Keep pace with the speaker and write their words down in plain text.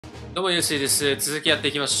どうもゆうすいです。続きやって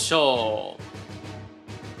いきましょ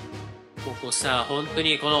う。ここさ、本当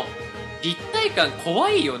にこの立体感怖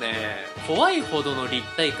いよね。怖いほどの立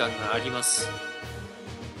体感があります。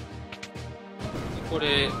こ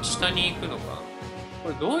れ、下に行くのか。こ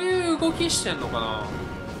れどういう動きしてんのかな。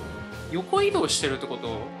横移動してるってこ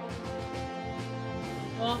と？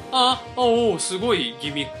おお、すごい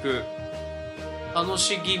ギミック。楽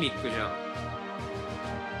しいギミックじゃん。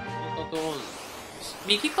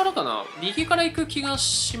右からかな？右から行く気が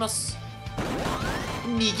します。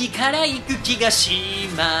右から行く気がし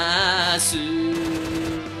ます。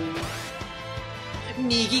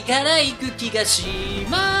右から行く気がし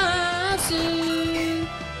ます。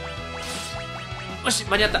よし、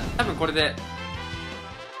間に合った。多分これで、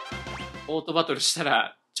オートバトルした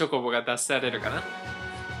ら、チョコボが出されるかな。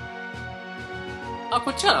あ、こ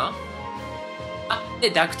っちかな。で、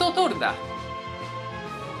ダクトを通るんだ。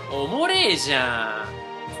おもれえじゃん。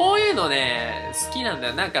こういうのね、好きなんだ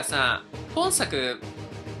よ。なんかさ、今作、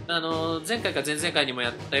前回か前々回にもや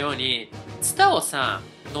ったように、ツタをさ、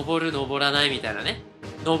登る登らないみたいなね。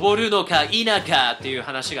登るのか否かっていう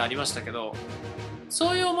話がありましたけど、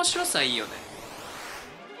そういう面白さいいよね。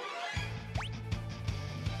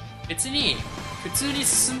別に、普通に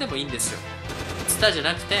進んでもいいんですよ。ツタじゃ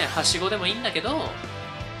なくて、はしごでもいいんだけど、っ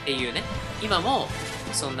ていうね。今も、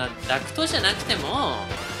そんなダクトじゃなくても、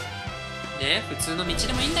ね、普通の道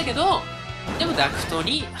でもいいんだけど、でもダクト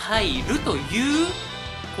に入るという、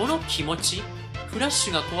この気持ち。フラッシ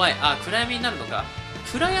ュが怖い。あ、暗闇になるのか。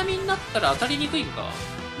暗闇になったら当たりにくいんか。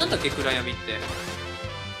なんだっけ、暗闇って。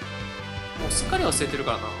もうすっかり忘れてる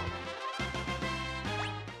からな。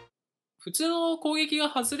普通の攻撃が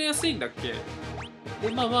外れやすいんだっけ。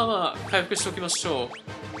で、まあ、回復しておきましょ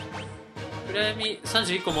う。暗闇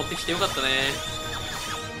31個持ってきてよかったね。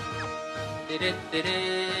てれってれー。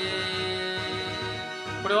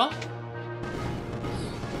これは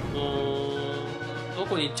ど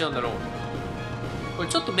こに行っちゃうんだろう。これ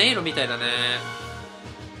ちょっと迷路みたいだね。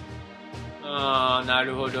な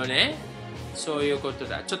るほどね。そういうこと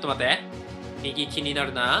だ。ちょっと待って。右気にな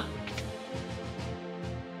るな。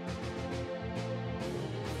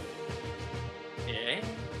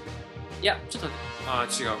いや、ちょっと、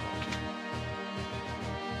違うか。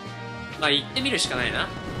まあ、行ってみるしかないな。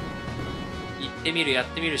行ってみる、やっ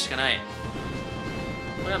てみるしかない。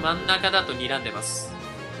これは真ん中だと睨んでます。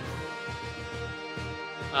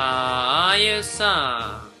ああいう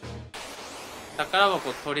さ、宝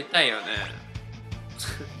箱取りたいよね。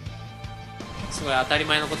すごい当たり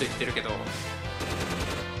前のこと言ってるけど、あ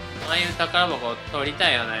あいう宝箱取り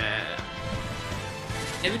たいよね。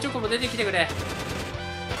デブチョコも出てきてくれ。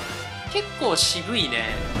結構渋いね、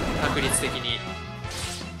確率的に。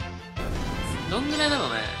どんぐらいなの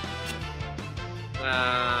ね。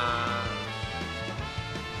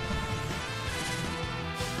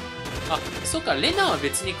そっか、レナは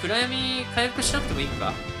別に暗闇回復しなくてもいいの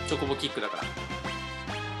か。チョコボキックだから。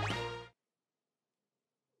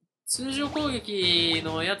通常攻撃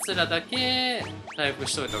のやつらだけ回復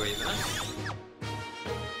しといた方がいいかな。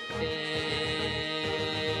ベ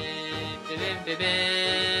ベンベベーン。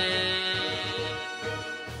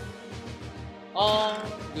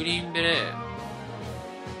グリーンベレ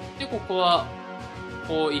ー。で、ここは、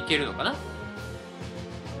こういけるのかな。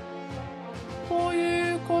こう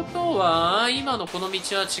いうことは、今のこの道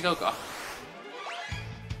は違うか。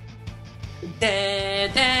で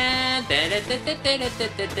ーでーでれてててれて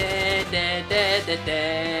ててでででで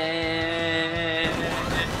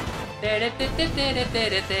でれてててれて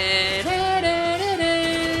れてれれれ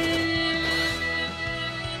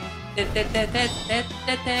れててててて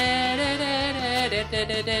ててれれれれてれ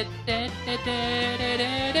れてててれれ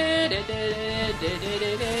れれれてれ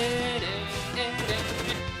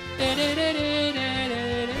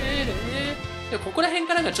で、ここら辺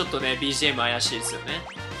からがちょっとね、BGM 怪しいですよね。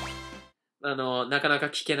なかなか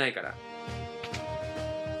聞けないから。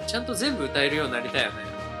ちゃんと全部歌えるようになりたいよね。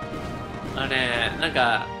なん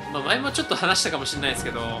か、前もちょっと話したかもしれないです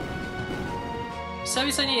けど、久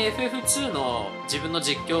々に FF2 の自分の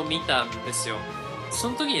実況を見たんですよ。そ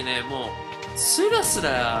の時にね、もう、スラス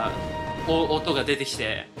ラ音が出てき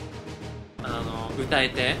て、歌え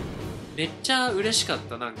て、めっちゃ嬉しかっ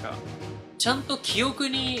た。なんか、ちゃんと記憶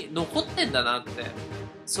に残ってんだなって。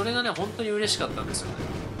それがね、本当に嬉しかったんですよね。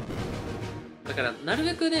だから、なる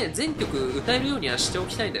べくね、全曲歌えるようにはしてお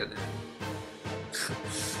きたいんだよね。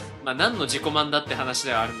何の自己満だって話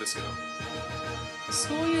ではあるんですけど。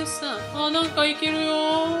そういうさ、なんかいけるよ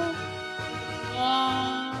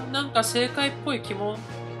ー。なんか正解っぽい気も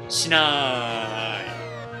しな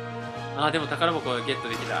ーい。でも宝箱ゲット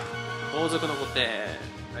できた。王族の子って、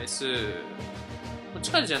ナイス。こっ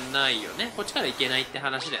ちからじゃないよね。こっちから行けないって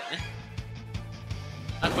話だよね。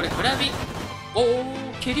あ、これ暗闇。お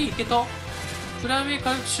ー、蹴りいけた。暗闇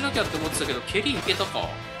回復しなきゃって思ってたけど、蹴りいけたか。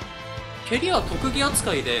蹴りは特技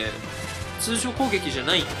扱いで、通常攻撃じゃ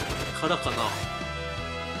ないからかな。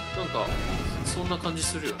なんか、そんな感じ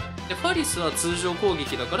するよね。で、ファリスは通常攻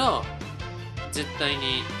撃だから、絶対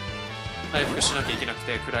に回復しなきゃいけなく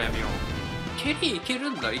て、暗闇を。蹴りいけ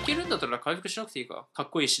るんだ。いけるんだったら回復しなくていいか。かっ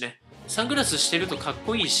こいいしね。サングラスしてるとかっ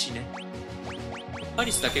こいいしね。ファ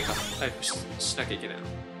リスだけか。回復 しなきゃいけない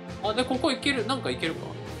の。あ、で、ここいける。なんかいけるか。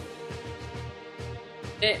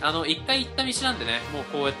で、一回行った道なんでね、もう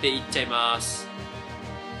こうやって行っちゃいます。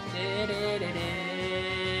でれれれ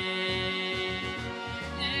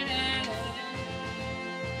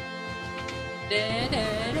でれ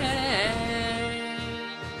れ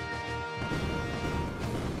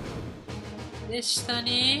で、下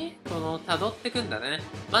に、この、辿ってくんだね。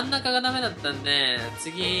真ん中がダメだったんで、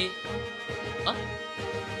次、あ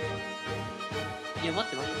いや、待っ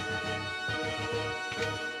て待って。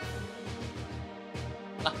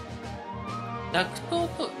ダクト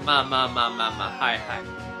と、まあ、はいはい。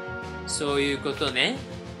そういうことね。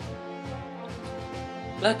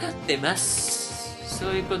わかってます。そ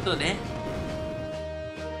ういうことね。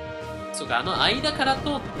そうか、間から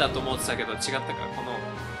通ったと思ってたけど違ったから、この、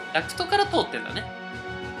ダクトから通ってんだね。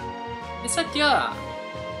で、さっきは、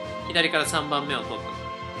左から3番目を通った。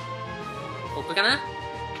ここかな？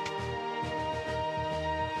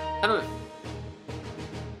頼む。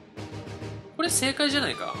これ正解じゃな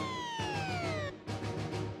いか。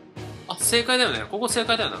あ、正解だよね。ここ正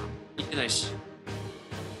解だよな。行ってないし。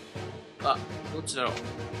あ、どっちだろう。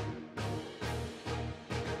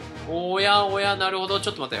おやおや、なるほど。ち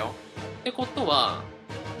ょっと待ってよ。ってことは、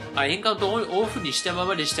あ、エンカウントオフにしたま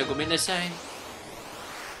までした。ごめんなさい。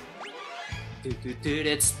トゥトゥトゥ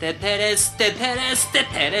レツテテレステテレステ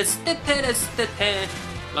テレステテレステテ。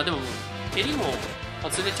まあでも、蹴りも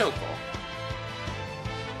外れちゃうか。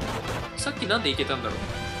さっきなんでいけたんだろう。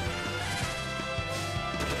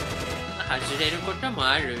外れることも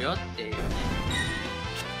あるよっていうね。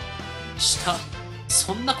下、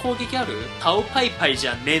そんな攻撃ある？タオパイパイじ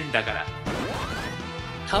ゃねえんだから。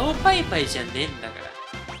タオパイパイじゃねえんだから。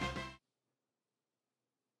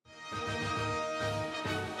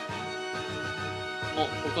お、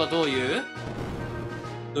ここはどうい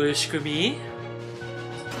う仕組み？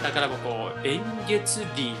宝箱、円月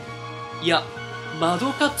輪。いや、マ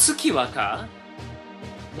ドカ月輪か？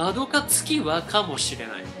マドカ月輪かもしれ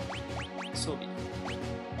ない。装備。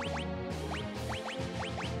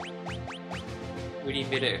グリーン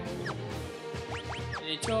ベレ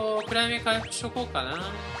ー。一応、暗闇回復しとこうかな。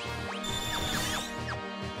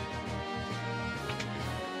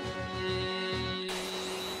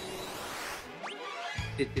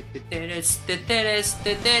テテテテレステテレス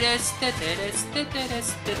テテレステテレステテレ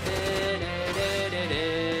ステテレレレレ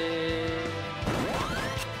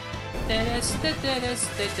テレステテレス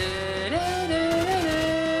テテレレレ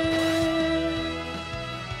レ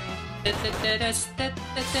テテテレステテ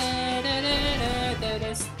テレレレテ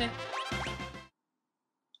レステ。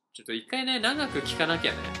ちょっと一回ね、長く聞かなき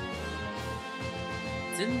ゃね。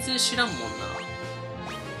全然知らんもんな。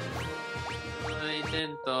テ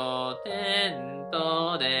ン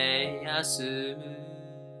トで休む。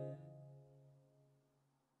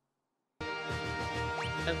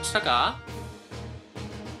したか？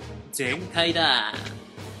全開だ。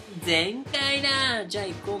全開だ。じゃあ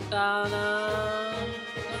行こうかな。な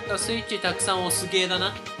んかスイッチたくさん押すゲーだ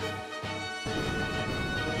な。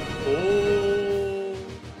お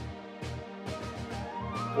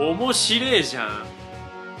ー。面白いじゃん。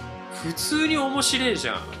普通に面白いじ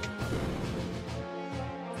ゃん。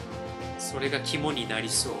それが肝になり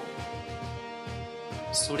そう。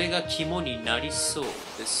それが肝になりそう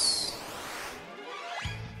です。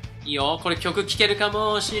いいよ、これ曲聴けるか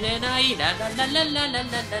もしれない。ラララララララララ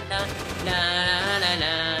ララララ。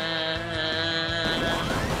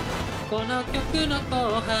この曲の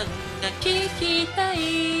後半が聴きたい。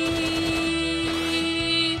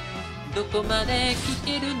どこまで聴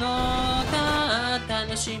けるのか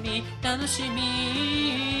楽しみ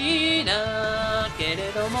だけれ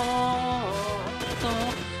ども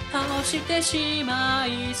倒してしま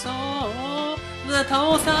いそう。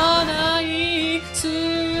倒さない。す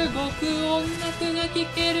ごく音楽が聴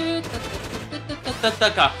ける。タタタタタ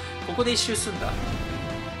タか。ここで一周すんだ。なる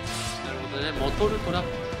ほどね。モトルトラップ。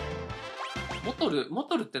モ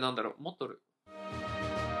トルってなんだろう。モトル。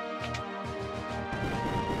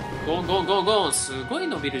ゴンゴンゴンゴン。すごい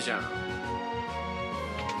伸びるじゃん。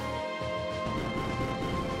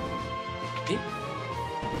え？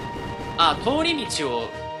あ、通り道を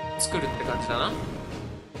作るって感じだな。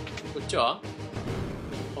ちは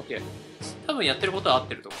 ?OK。多分やってることは合っ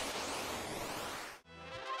てると思う。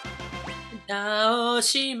倒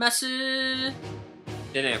します。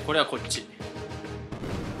でね、これはこっち。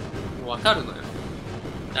わかるのよ。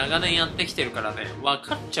長年やってきてるからね、わ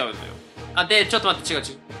かっちゃうのよ。あ、で、ちょっと待って、違う。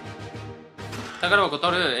宝箱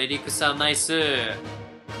取る。エリクサーナイス。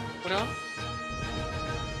これは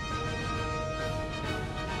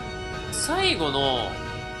最後の、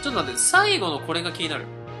ちょっと待って、最後のこれが気になる。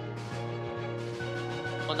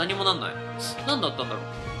あ、何もなんない。何だったんだろう。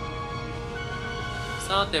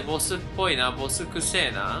さて、ボスっぽいな。ボスくせ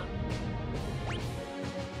えな。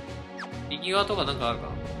右側とかなんかあるか。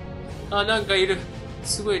あ、なんかいる。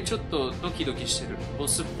すごい、ちょっとドキドキしてる。ボ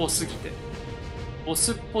スっぽすぎて。ボ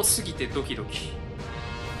スっぽすぎてドキドキ。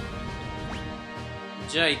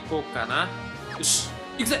じゃあ行こうかな。よし、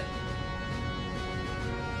行くぜ。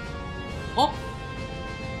あ、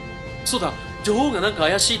そうだ、女王がなんか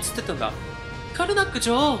怪しいっつってたんだ。カルナック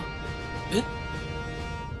女王。え、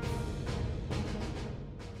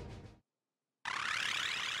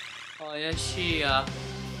怪しいや。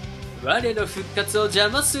我の復活を邪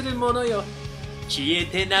魔する者よ。消え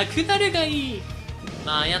てなくなるがいい。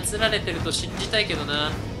まあ操られてると信じたいけど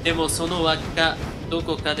な。でもその輪っかど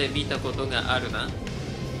こかで見たことがあるな。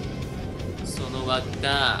その輪っ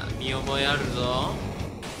か見覚えあるぞ。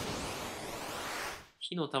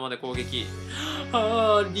火の玉で攻撃。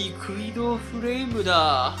ああ、リクイドフレーム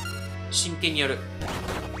だ。真剣にやる。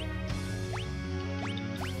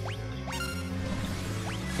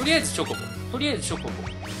とりあえずチョコボ。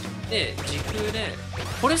で、時空で、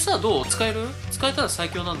これさ、どう使える？使えたら最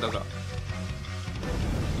強なんだが。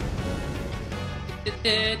て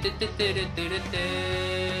ててててれてれて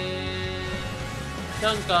ー。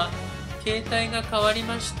なんか、携帯が変わり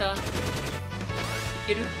ました。い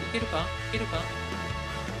けるか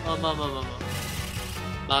まあ。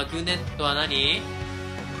マグネットは何？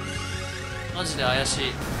マジで怪しい。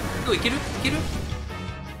いける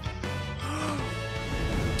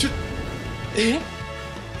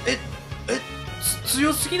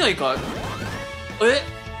強すぎないか？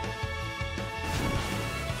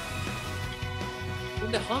ほ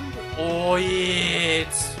んで半分。おーい、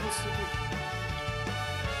強すぎる。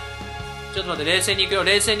ちょっと待って、冷静に行くよ。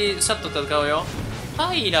冷静にさっと戦うよ。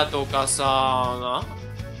パイラとかさ、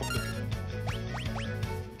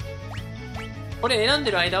これ選ん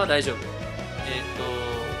でる間は大丈夫。こ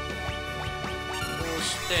う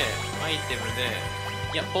して、アイテムで、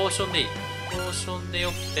いや、ポーションでいい。ポーションで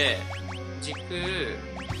よくて、時空、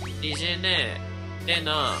リジェネ、レ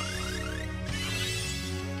ナ、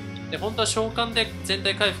で、本当は召喚で全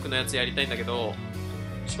体回復のやつやりたいんだけど、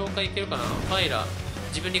召喚いけるかな？ファイラ、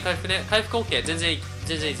自分に回復ね。回復 OK。全然いい。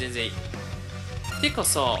てか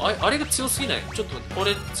さ、あれが強すぎない？ちょっと待って、こ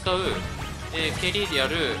れ使う。ケリーでや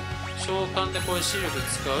る。召喚でこれシルブ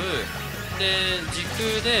使う。で、時空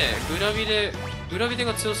で、グラビデ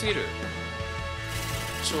が強すぎる。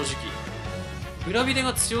正直。グラビデ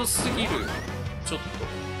が強すぎる。ちょっと。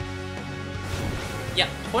いや、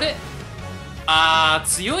これ、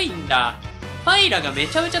強いんだ。ファイラがめ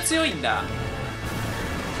ちゃめちゃ強いんだ。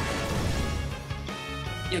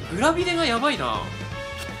いや、グラビデがやばいな。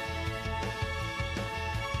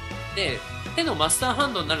で、手のマスターハ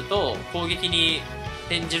ンドになると攻撃に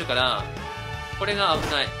転じるから、これが危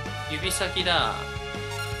ない。指先だ。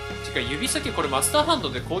てか、指先これマスターハンド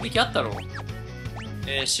で攻撃あったろ？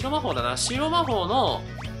白魔法だな。白魔法の、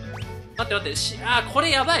待って、こ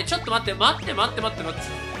れやばい。ちょっと待って。一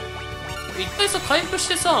回さ、回復し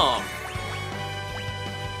てさ、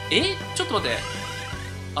ちょっと待っ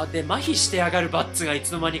て。で、麻痺してやがるバッツがい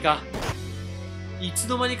つの間にか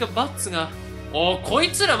バッツが。こ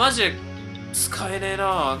いつらマジで使えねえ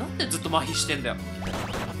な。なんでずっと麻痺してんだよ。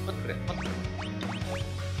待ってくれ。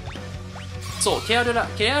そう、ケアルラ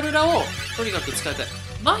をとにかく使いたい。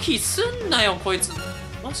麻痺すんなよ、こいつ。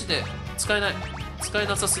マジで使えない。使え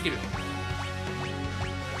なさすぎる。ね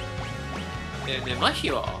え、麻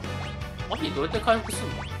痺どうやって回復すん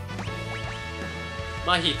の？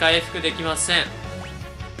麻痺回復できません。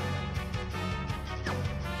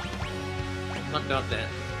待っ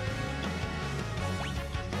て。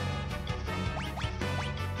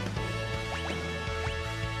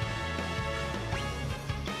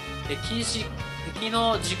敵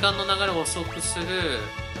の時間の流れを遅くする。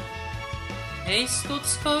ヘイスト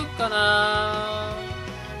使うかな？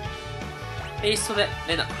ヘイストで、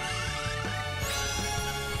レナ。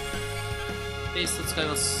ヘイスト使い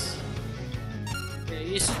ます。ヘ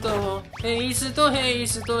イスト。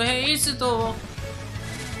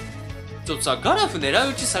ちょっとさ、ガラフ狙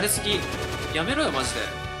い撃ちされすぎ。やめろよ、マジで。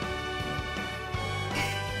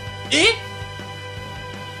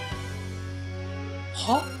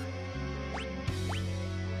は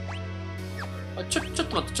あ、ちょっと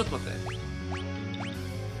待って、ちょっと待って。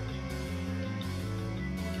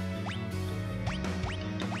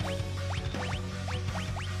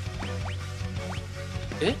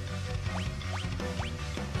え？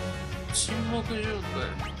沈黙状態。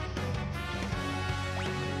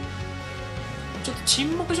ちょっと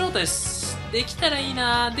沈黙状態できたらいい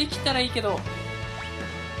な。できたらいいけど。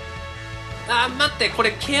あー、待って、こ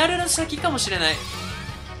れケアルラ先かもしれない。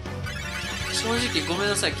正直ごめん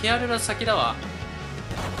なさい、ケアルラ先だわ。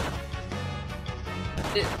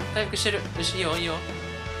で、回復してる。よし、いいよ、いいよ。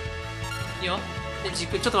いいよ。で、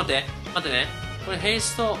軸、ちょっと待って。待ってね。これヘイ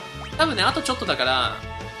スト、多分ね、あとちょっとだから、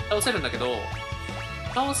倒せるんだけど、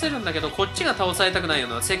こっちが倒されたくないよ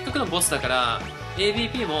な。せっかくのボスだから、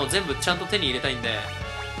ABP も全部ちゃんと手に入れたいんで、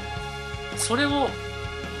それを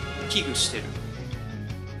危惧してる。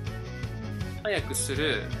早くす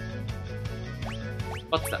る。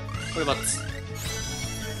バッツだ。これバッツ。こ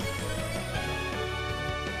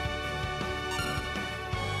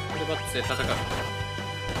れバッツで戦う。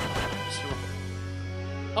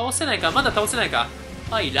倒せないか、まだ倒せないか。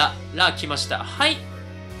はい、ラ来ました。はい。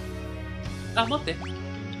あ、待って。違う、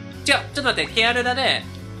ちょっと待って、ケアルラで、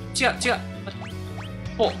違う。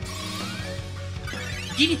ほう。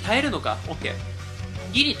ギリ耐えるのか。オッケー。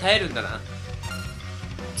ギリ耐えるんだな。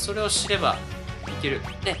それを知ればいける。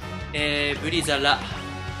で、ブリザラ。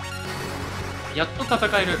やっと戦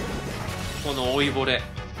える。この老いぼれ。よ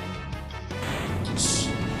し。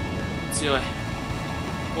強い。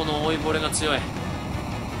この老いぼれが強い。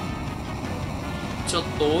ちょっ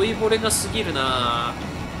と老いぼれが過ぎるな。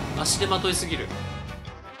足手まといすぎる。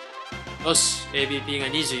よし。ABP が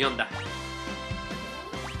24だ。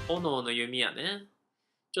炎の弓矢ね。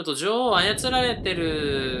ちょっと女王操られて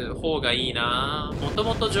る方がいいな。もと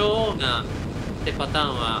もと女王がってパタ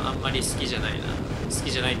ーンはあんまり好きじゃないな。好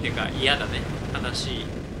きじゃないっていうか嫌だね。悲しい。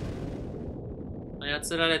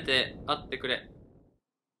操られてあってくれ。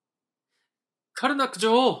カルナック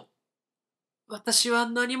女王、私は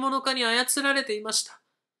何者かに操られていました。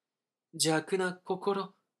邪悪な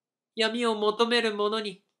心、闇を求める者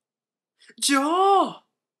に。女王！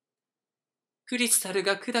クリスタル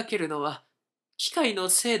が砕けるのは機械の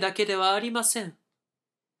せいだけではありません。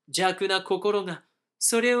邪悪な心が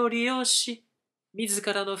それを利用し、自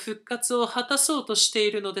らの復活を果たそうとして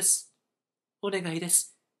いるのです。お願いで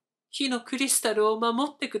す。火のクリスタルを守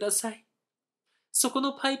ってください。そこ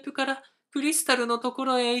のパイプからクリスタルのとこ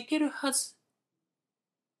ろへ行けるはず。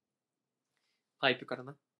パイプから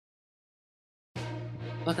な。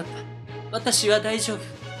わかった。私は大丈夫。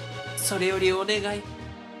それよりお願い。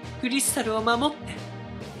クリスタルを守って。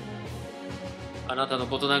あなたの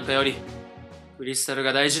ことなんかより、クリスタル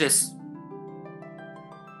が大事です。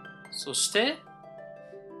そして、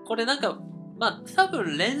これなんか、まあ、多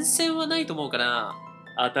分連戦はないと思うから、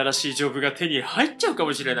新しいジョブが手に入っちゃうか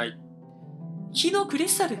もしれない。火のクリ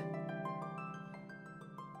スタル。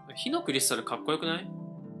火のクリスタルかっこよくない？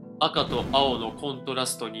赤と青のコントラ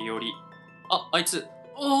ストにより。あいつ。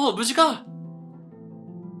おお、無事か。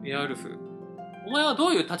ベアウルフ。お前はど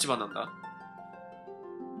ういう立場なんだ？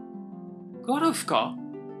ガラフか？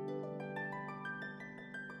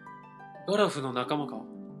ガラフの仲間か？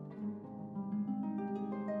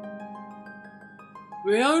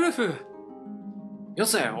ウェアウルフ！よ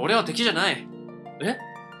せ、俺は敵じゃない。え？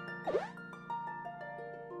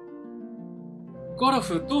ガラ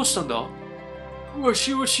フ、どうしたんだ？わ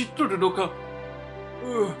しを知っとるのか？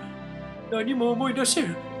何も思い出せ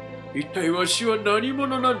ん。一体わしは何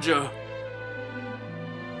者なんじゃ？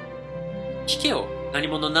聞けよ。何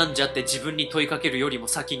者なんじゃって自分に問いかけるよりも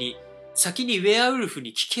先にウェアウルフ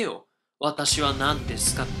に聞けよ。私は何で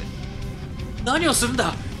すかって。何をするん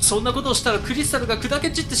だ？そんなことをしたらクリスタルが砕け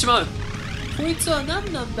散ってしまう。こいつは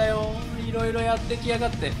何なんだよ。いろいろやってきやが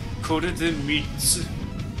って。これで3つ。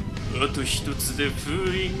あと1つで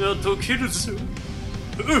封印が解けるぞ。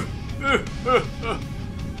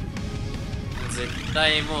絶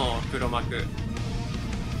対もう黒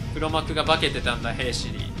幕が化けてたんだ、兵士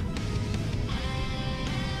に。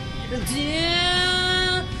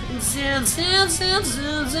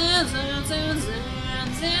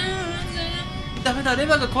ダメだ、レ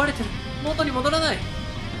バーが壊れてる。元に戻らない。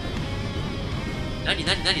何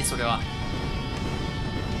それは。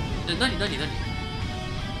何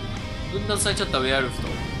分断されちゃったウェアルフと。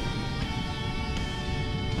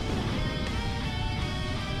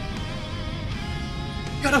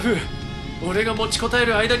ガラフ、俺が持ちこたえ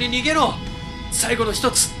る間に逃げろ。最後の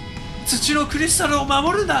一つ、土のクリスタルを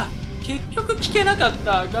守るんだ。結局聞けなかっ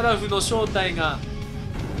た、ガラフの正体が。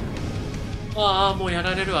もうや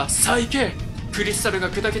られるわ。さあ行け。クリスタルが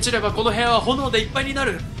砕け散ればこの部屋は炎でいっぱいにな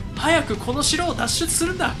る。早くこの城を脱出す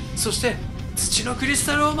るんだ。そして土のクリス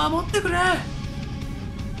タルを守ってくれ。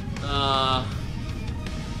ウ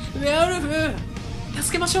ェアルフ、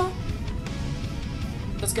助けましょ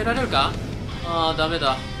う。助けられるか。ダメ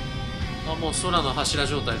だ。もう空の柱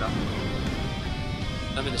状態だ。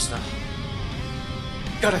ダメでした。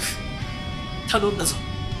ガラフ、頼んだぞ。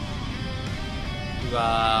う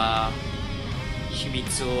わー、秘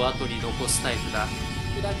密を後に残すタイプだ。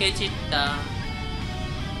砕け散った。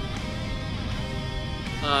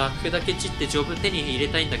砕け散ってジョブ手に入れ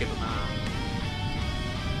たいんだけどな。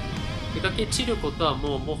砕け散ることは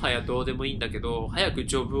もはやどうでもいいんだけど、早く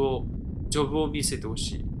ジョブを見せてほ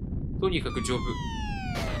しい。とにかくジョブ。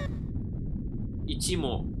1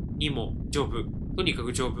も2もジョブ。とにか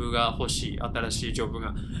くジョブが欲しい。新しいジョブ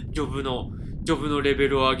が。ジョブのレベ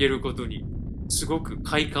ルを上げることに、すごく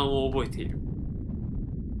快感を覚えている。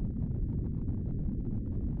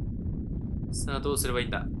さあ、どうすればいいん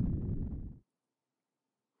だ。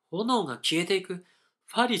炎が消えていく。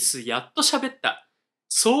ファリスやっと喋った。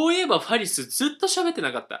そういえばファリスずっと喋って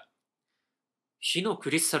なかった。火のク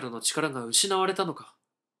リスタルの力が失われたのか。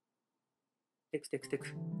テクテクテク。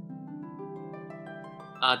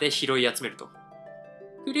で拾い集めると。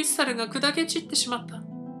クリスタルが砕け散ってしまった。ウ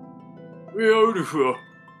ェアウルフは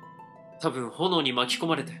多分炎に巻き込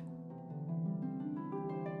まれて。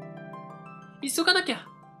急がなきゃ。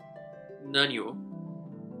何を。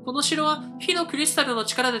この城は火のクリスタルの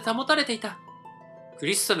力で保たれていた。ク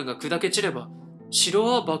リスタルが砕け散れば城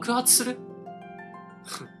は爆発する。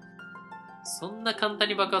そんな簡単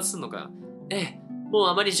に爆発すんのか。もう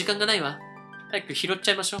あまり時間がないわ。早く拾っ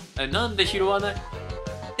ちゃいましょう。なんで拾わない。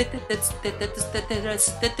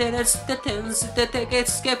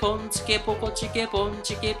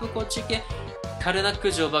カルナッ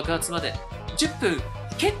ク城爆発まで10分。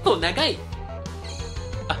結構長い。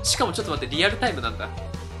しかもちょっと待って、リアルタイムなんだ。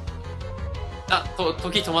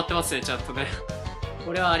時止まってますね、ちゃんとね。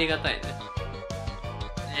これはありがたいね。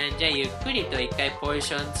じゃあゆっくりと一回ポジ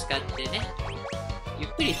ション使ってね。ゆっ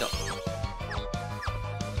くりと。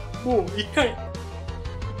もう一回。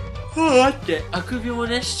ってあくびも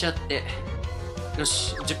ねしちゃって。よ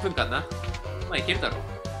し、10分間な。いけるだろう。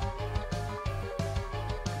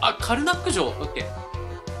カルナック城。オッケー。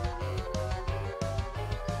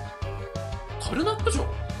カルナック城。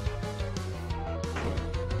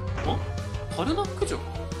カルナック城。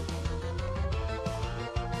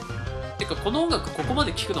てかこの音楽ここま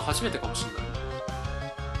で聞くの初めてかもしれない。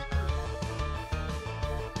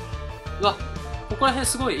うわ、ここら辺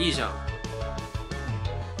すごいいいじゃん。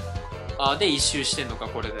で一周してんのか、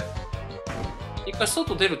これで。一回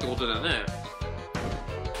外出るってことだよね。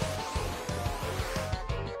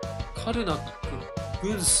カルナック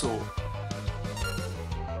軍曹。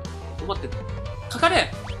待って、かか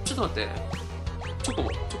れ。ちょっと待って。チョコボ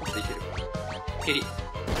でいける。蹴り。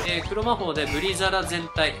黒魔法でブリザラ全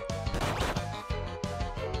体。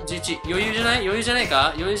11。余裕じゃない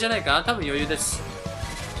か多分余裕です。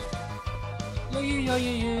余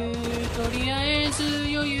裕。とりあえず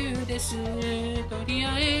余裕です。とり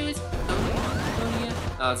あえず。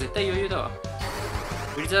絶対余裕だわ。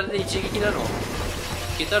ブリザラで一撃だろ。い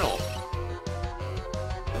けたろ。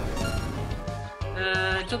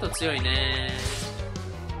ちょっと強いね。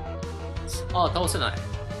倒せない。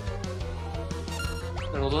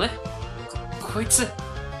なるほどね。こいつ。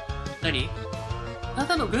何？た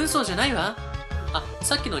だの軍曹じゃないわ。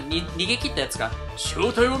さっきの逃げ切ったやつか。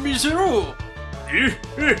正体を見せろ。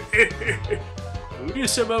俺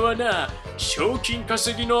様はな、賞金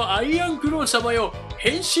稼ぎのアイアンクロー様よ。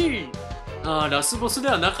変身。ラスボスで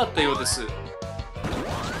はなかったようです。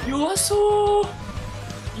弱そう。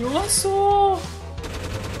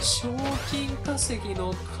賞金稼ぎ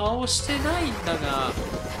の顔してないんだが、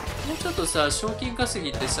もうちょっとさ、賞金稼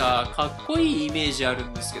ぎってさ、かっこいいイメージある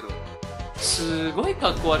んですけど、すごいか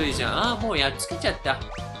っこ悪いじゃん。もうやっつけちゃった。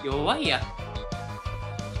弱いや。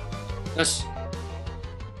よし。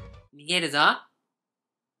逃げるぞ。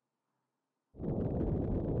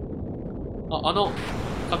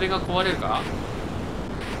壁が壊れるか。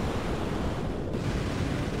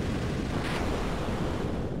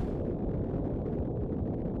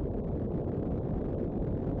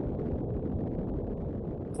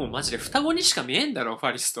もうマジで双子にしか見えんだろ、フ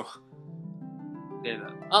ァリスと。新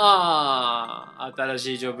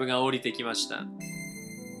しいジョブが降りてきました。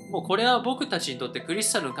もうこれは僕たちにとってクリ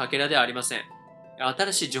スタルのかけらではありません。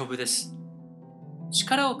新しいジョブです。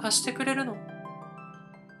力を貸してくれるの？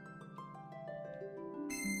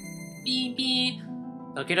ピンピ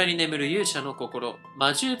ン。かけらに眠る勇者の心。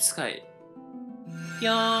魔獣使い。ぴ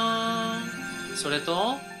ょーん。それ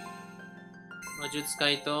と、魔術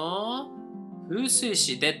界と、風水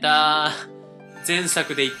師出た。前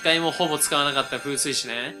作で一回もほぼ使わなかった風水師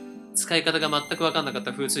ね。使い方が全くわかんなかっ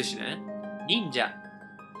た風水師ね。忍者。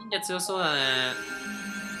忍者強そうだね。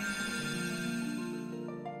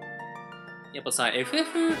やっぱさ、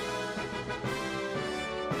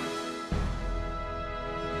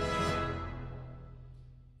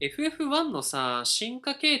FF1 のさ、進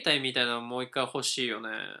化形態みたいなのもう一回欲しいよね。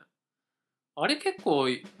あれ結構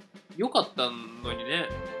良かったのにね。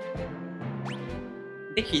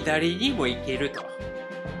で、左にも行けると。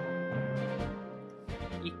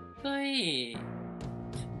一回、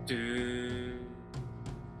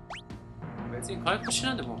別に回復し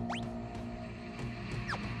なんでも。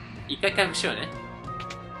一回回復しようね。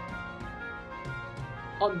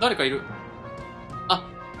あ、誰かいる。あ、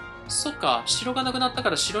そっか。城がなくなったか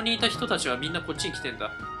ら城にいた人たちはみんなこっちに来てん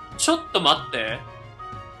だ。ちょっと待って。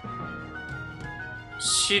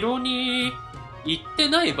城に行って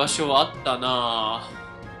ない場所あったな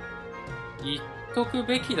ぁ。言っとく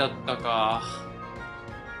べきだったか。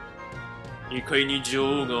2階に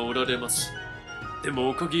女王がおられます。でも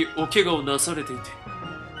お怪我をなされていて。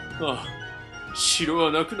ああ、城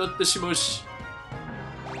はなくなってしまうし。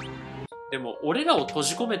でも俺らを閉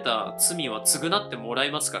じ込めた罪は償ってもら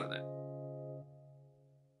いますからね。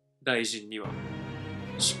大臣には。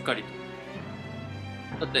しっかりと。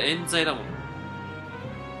だって冤罪だもん。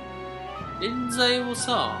冤罪を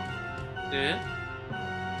さ、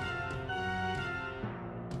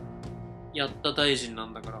やった大臣な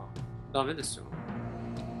んだから、ダメですよ。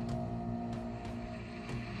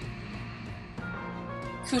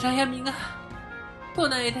暗闇が来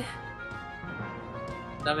ないで。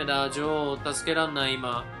ダメだ、女王を助けらんない、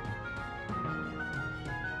今。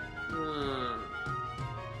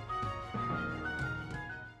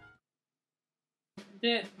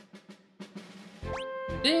で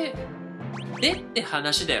って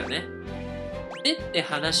話だよね。でって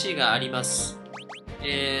話があります。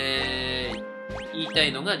言いた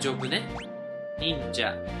いのがジョブね。忍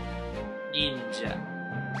者。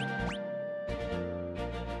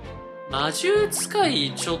魔獣使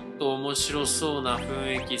いちょっと面白そうな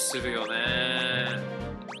雰囲気するよね。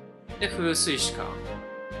で、風水師か。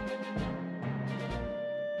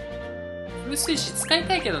風水師使い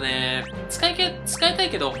たいけどね。使いた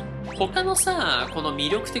いけど、他のさ、この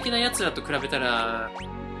魅力的な奴らと比べたら、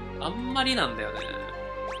あんまりなんだよね。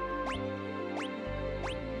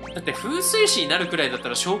だって風水師になるくらいだった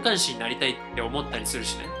ら召喚師になりたいって思ったりする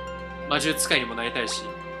しね。魔獣使いにもなりたいし。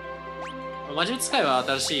魔獣使いは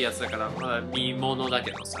新しいやつだから、まあ見物だ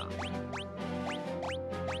けどさ。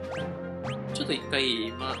ちょっと一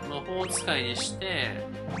回、魔法使いにして、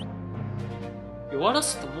弱ら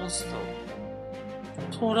すとモンスターを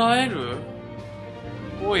捕らえる？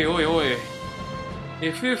おいおいおい。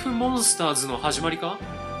FF モンスターズの始まりか？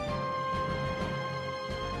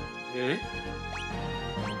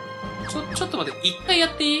ちょっと待って、一回や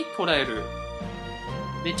っていい？捕らえる。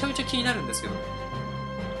めちゃめちゃ気になるんですけど。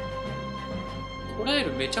捕らえ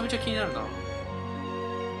るめちゃめちゃ気になるな。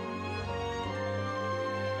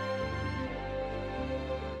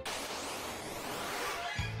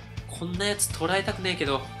こんなやつ捕らえたくねえけ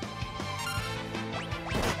ど。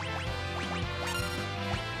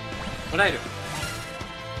捕らえる。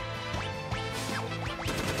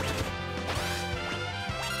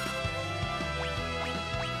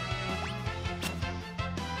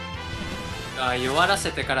あ、弱ら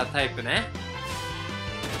せてからタイプね。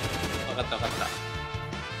わかったわかった。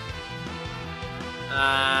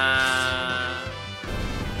な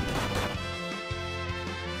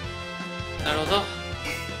るほど。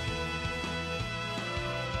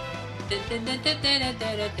てててててれてれてれれれ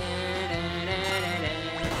れ。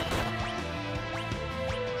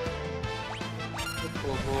こ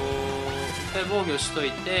こ一回防御しと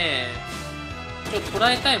いて、ちょっと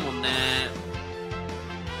捉えたいもんね。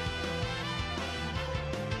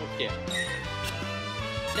オッケー。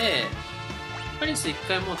で、カリス一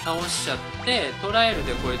回もう倒しちゃって、捕らえる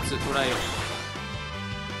でこいつ捕らえよう。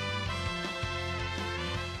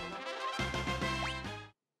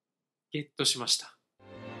ゲットしました。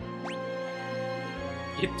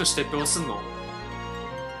ゲットしてどうすんの？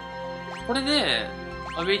これで、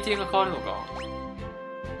アビリティが変わるのか？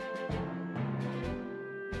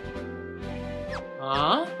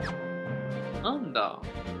ああ？なんだ？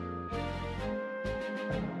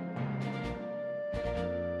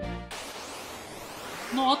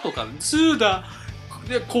の後か。ズーだ。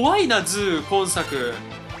で、怖いな、ズー、今作。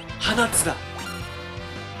花つだ。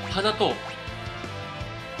花と。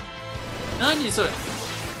何それ。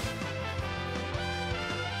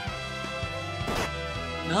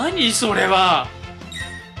何それは。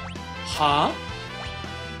はぁ？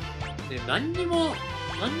で、何にも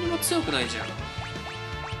強くないじゃん。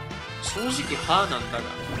正直、歯なんだ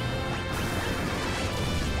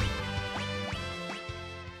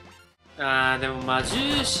が。でも魔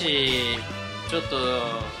獣師、ちょっと、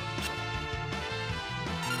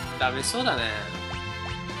ダメそうだね。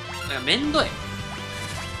なんかめんどい。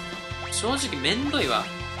正直めんどいわ。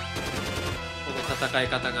この戦い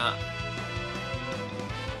方が。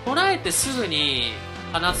捉えてすぐに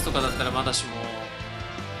放つとかだったらまだしも、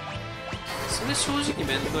それ正直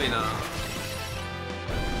めんどいな。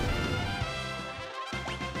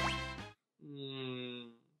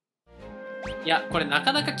いや、これな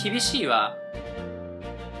かなか厳しいわ。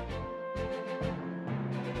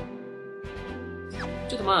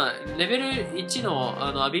ちょっとまあ、レベル1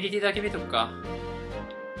のアビリティだけ見とくか。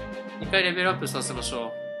一回レベルアップさせまし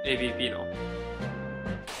ょう。ABP の。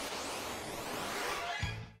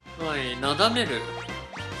はい、なだめる。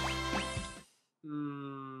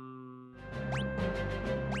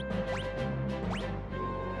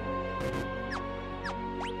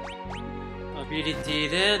アビリティ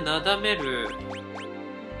でなだめる。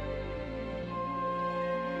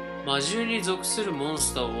魔獣に属するモン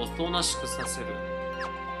スターをおとなしくさせる。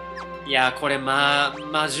いや、これ魔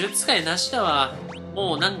獣使いなしだわ。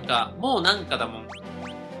もうなんかだもん。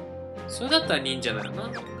それだったら忍者だよな。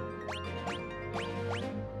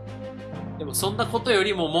でもそんなことよ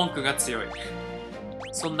りも文句が強い。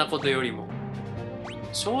そんなことよりも。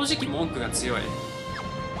正直文句が強い。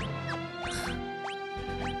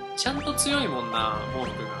ちゃんと強いもんな、文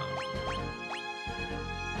句が。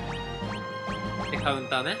で、カウン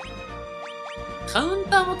ターね。カウン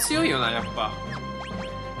ターも強いよな、やっぱ。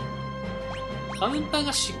カウンター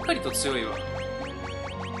がしっかりと強いわ。フ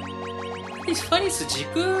ァリス時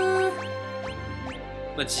空、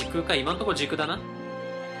まあ、時空か、今んとこ時空だな。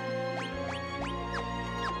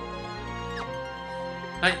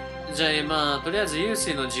はい。じゃあ、まあ、とりあえず、ユー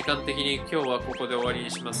スイの時間的に今日はここで終わり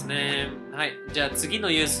にしますね。はい。じゃあ、次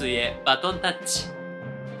のユースイへバトンタッチ。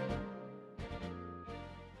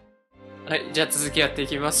はい。じゃあ、続きやってい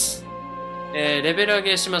きます。レベル上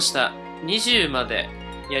げしました。20まで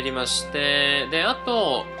やりまして、で、あ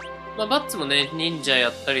と、まあ、バッツもね、忍者や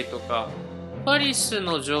ったりとか、パリス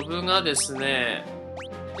のジョブがですね、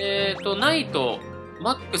ナイト、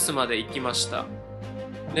マックスまで行きました。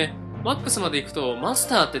ね、マックスまで行くと、マス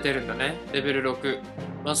ターって出るんだね。レベル6。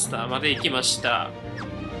マスターまで行きました。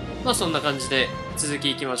まあそんな感じで続き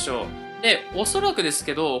行きましょう。で、おそらくです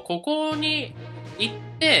けど、ここに行っ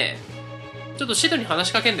て、ちょっとシドに話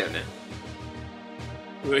しかけんだよね。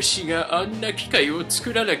わしがあんな機械を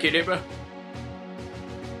作らなければ。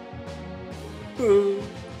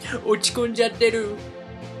落ち込んじゃってる。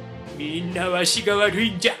みんなわしが悪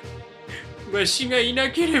いんじゃ。わしがいな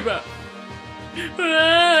ければ。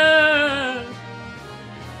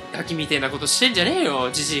ガキみてえなことしてんじゃねえよ、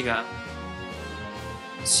ジジイが。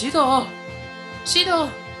シド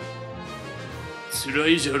辛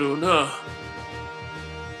いじゃろうな。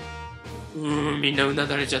みんなうな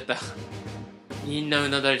だれちゃった。よ。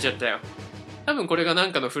多分これがな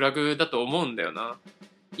んかのフラグだと思うんだよな。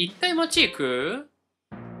一回街行く？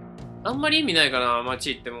あんまり意味ないかな、街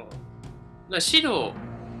行っても。指導、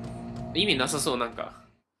意味なさそう、なんか。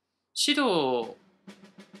指導、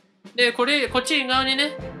で、こっち側に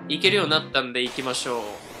ね、行けるようになったんで行きましょう。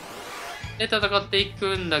で、戦ってい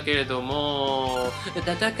くんだけれども、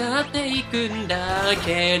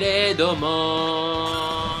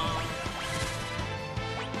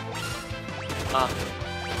あ、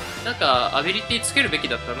なんか、アビリティつけるべき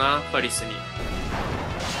だったな、パリスに。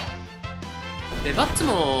で、バッツ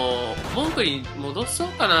も、文句に戻そう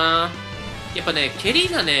かな。やっぱね、蹴り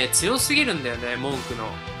がね、強すぎるんだよね、文句の。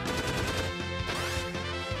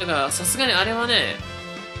だから、さすがにあれはね、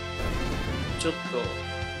ちょっと、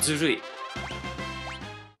ずるい。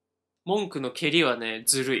文句の蹴りはね、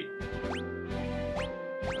ずるい。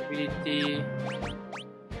アビリティ。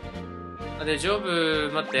で、ジョブ、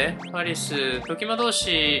待って。パリス、時魔導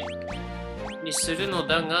士にするの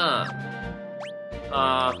だが、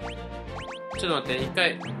ちょっと待って、一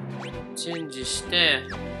回、チェンジして、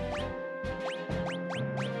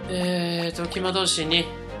時魔導士に、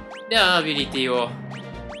で、アビリティを。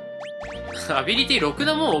アビリティ6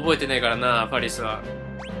なもん覚えてないからな、パリスは。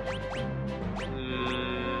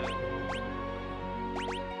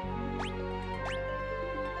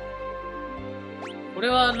これ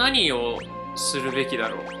は何をするべきだ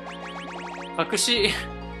ろう。隠し、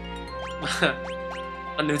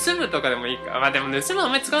盗むとかでもいいか。まあでも盗むあ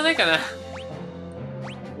んまり使わないかな。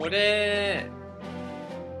俺、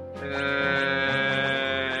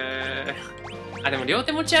でも両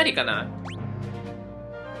手持ちありかな。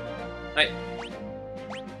はい。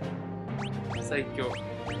最強。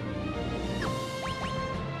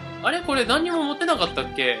あれこれ何にも持ってなかったっ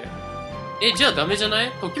け？じゃあダメじゃな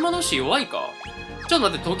い？時魔導士弱いか？ちょっと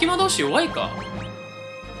待って、時魔導士弱いか？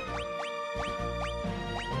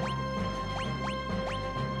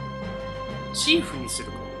シーフにす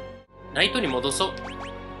るか。ナイトに戻そう。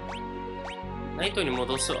ナイトに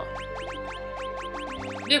戻すわ。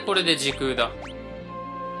で、これで時空だ。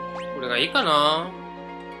これがいいかな？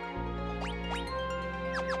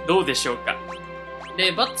どうでしょうか。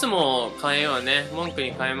で、バッツも変えようね。文句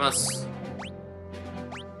に変えます。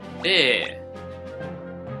で、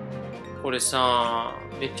これさ、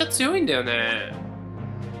めっちゃ強いんだよね。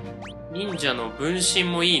忍者の分身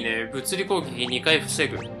もいいね。物理攻撃2回防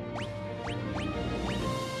ぐ。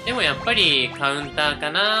でもやっぱりカウンター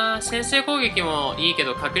かな。先制攻撃もいいけ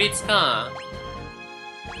ど確率か。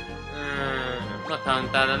まあカウン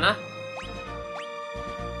ターだな。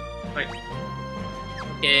はい。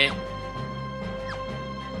OK。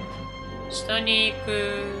下に行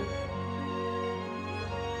く。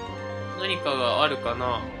何かがあるか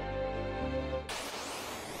な。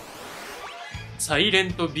サイレ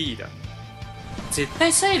ント B だ。絶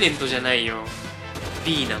対サイレントじゃないよ。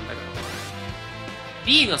B なんだから。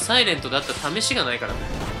B がサイレントだった試しがないからね。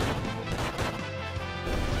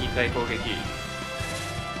2回攻撃。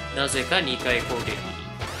なぜか2回攻撃。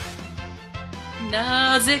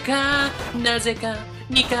なぜか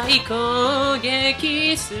2回攻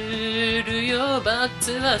撃するよ。バッ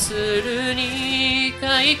ツはする。2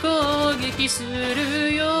回攻撃す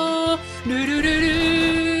るよ。ルルルル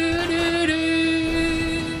ルル。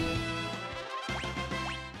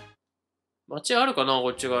街あるかなこ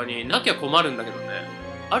っち側に。なきゃ困るんだけどね。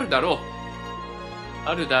あるだろう。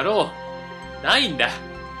あるだろう。ないんだ。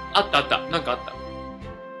あったあった。なんかあっ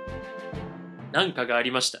た。なんかがあ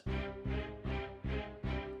りました。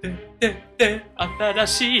新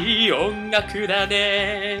しい音楽だ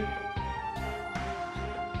ね。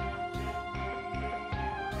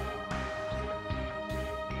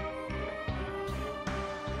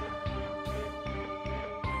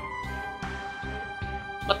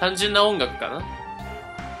まあ単純な音楽かな。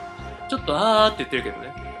ちょっとあーって言ってるけど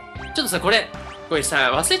ね。ちょっとさ、これ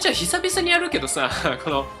さ、忘れちゃう。久々にやるけどさ、こ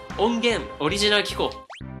の音源、オリジナル聞こう。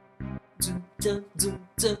ズンズンズン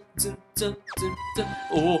ズンズンズンズンズン。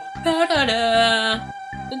おー、タララー、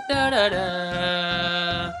タラ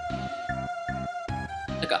ラー。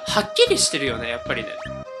なんか、はっきりしてるよね、やっぱりね。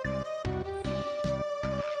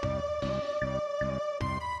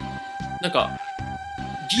なんか、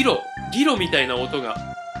ギロみたいな音が、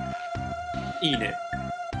いいね。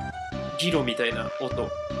ギロみたいな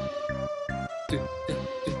音。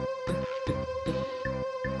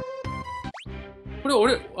これ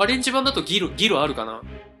俺、アレンジ版だとギロあるかな？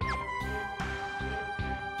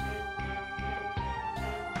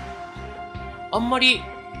あんまり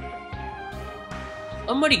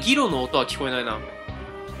ギロの音は聞こえないな。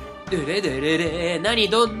デレデレレ、何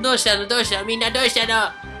どうしたのみんなどうした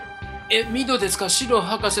の？ミドですか？シロ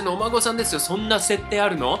博士のお孫さんですよ。そんな設定あ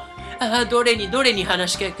るの？ああ、どれに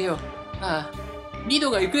話しかけよう。ああ、ミ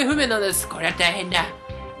ドが行方不明なんです。これは大変だ。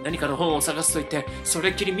何かの本を探すと言って、それ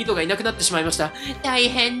っきりミドがいなくなってしまいました。大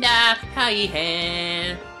変だ。大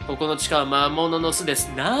変。ここの地下は魔物の巣です。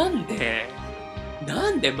なんで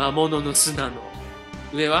魔物の巣なの？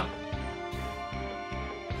上は？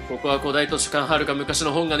ここは古代図書館、はるか昔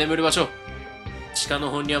の本が眠る場所。地下の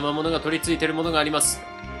本には魔物が取り付いているものがあります。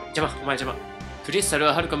お前邪魔。クリスタル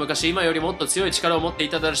ははるか昔、今よりもっと強い力を持ってい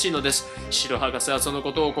たらしいのです。シロ博士はその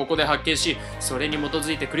ことをここで発見し、それに基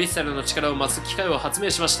づいてクリスタルの力を増す機械を発明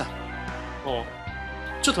しました。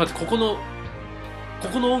ちょっと待って、ここ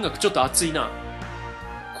の音楽ちょっと熱いな。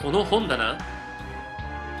この本棚？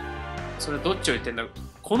それどっちを言ってんだ？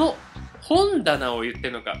この本棚を言って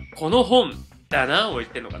んのか、この本棚を言っ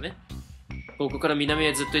てんのかね。ここから南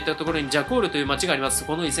へずっと行ったところにジャコールという町があります。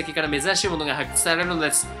この遺跡から珍しいものが発掘されるの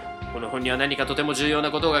です。この本には何かとても重要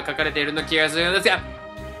なことが書かれているの気がするのですが、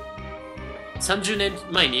30年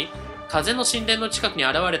前に風の神殿の近くに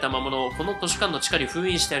現れた魔物をこの図書館の地下に封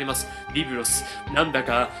印してあります。ビブロス。なんだ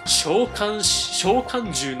か召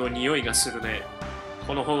喚獣の匂いがするね。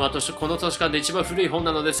この本はこの図書館で一番古い本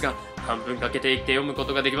なのですが、半分かけていって読むこ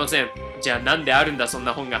とができません。じゃあなんであるんだ、そん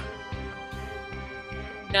な本が。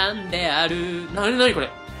なんである。なにこれ。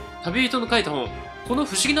旅人の書いた本。この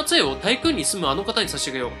不思議な杖を大空に住むあの方に差し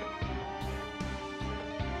上げよう。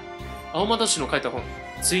青窓氏の書いた本。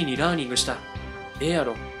ついにラーニングした。や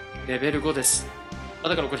ろ。レベル5です。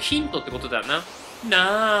だからこれヒントってことだよ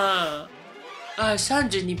な。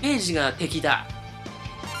32ページが敵だ。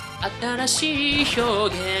新しい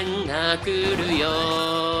表現が来るよ。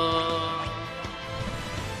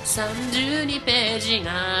32ページ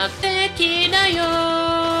が敵だよ。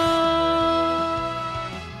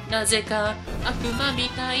なぜか悪魔み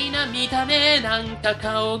たいな見た目、なんか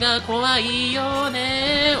顔が怖いよ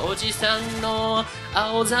ね。おじさんの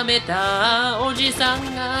青ざめたおじさ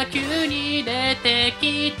んが急に出て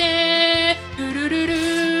きて、ルルル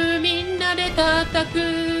ルみんなで叩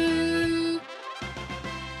く。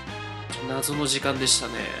謎の時間でした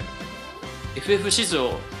ね。FF 史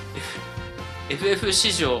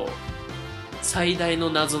上最大の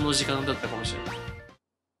謎の時間だったかもしれない。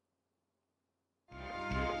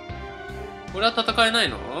これは戦えない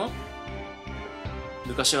の？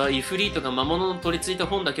昔はイフリートが魔物の取り付いた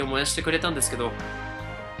本だけを燃やしてくれたんですけど、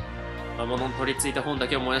魔物の取り付いた本だ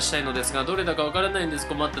けを燃やしたいのですが、どれだかわからないんです。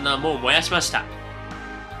困ったな。もう燃やしました。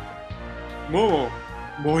も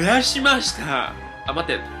う燃やしました。あ、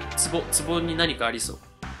待って、壺に何かありそう。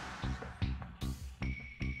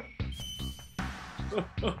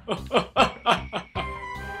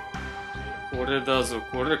これだぞ、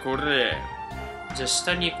これ。じゃあ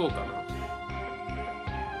下に行こうかな。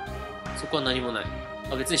そこは何もない。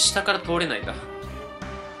あ、別に下から通れないんだ。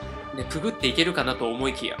ね、くぐっていけるかなと思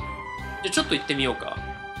いきや。じゃあちょっと行ってみようか。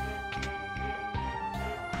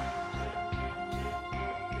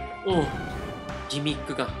おう、ギミッ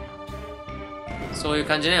クが。そういう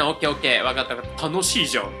感じね。オッケー。わかった。楽しい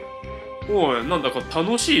じゃん。おい、なんだか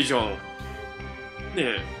楽しいじゃん。ね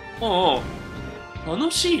え。ああ。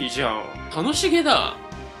楽しいじゃん。楽しげだ。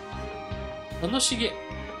楽しげ。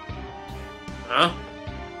あ？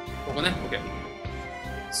ここね。オッケー。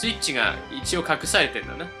スイッチが一応隠されてん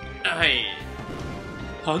だな。はい。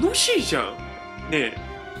楽しいじゃん。ねえ。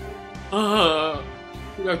ああ。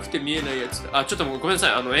暗くて見えないやつだ。あ、ちょっともうごめんなさ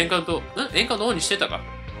い。エンカウントオンにしてたか。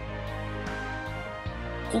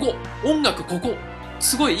ここ音楽ここ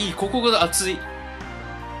すごいいい。ここが熱い。い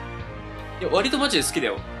や、割とマジで好きだ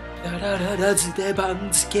よ。ララララズで番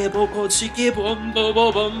付ぼこちきボンボ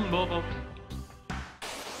ボボンボボン。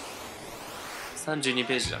32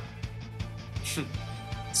ページだ。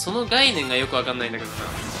その概念がよくわかんないんだけどな。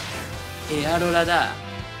エアロラだ。あ、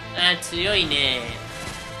強いね。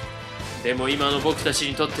でも今の僕たち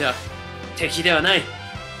にとっては敵ではない。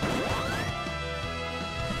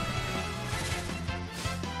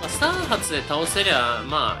まあ、3発で倒せりゃ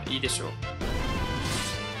まあいいでしょう。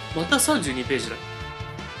また32ページだ。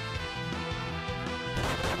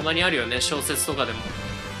たまにあるよね、小説とかでも。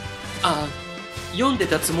ああ、読んで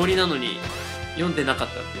たつもりなのに読んでなかっ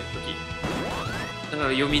たっていう時だから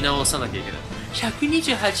読み直さなきゃいけない。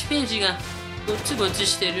128ページがごちごち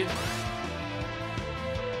してる。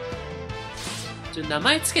名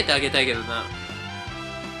前つけてあげたいけどな。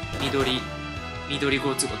緑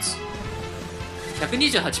ゴツゴツ。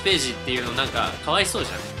128ページっていうのなんかかわいそう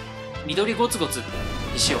じゃん。緑ゴツゴツ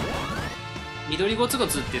にしよう。緑ゴツゴ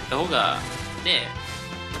ツって言った方がね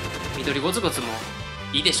え、緑ゴツゴツも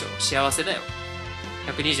いいでしょ。幸せだよ。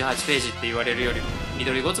128ページって言われるよりも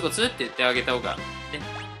緑ゴツゴツって言ってあげた方がね。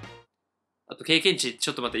あと経験値ち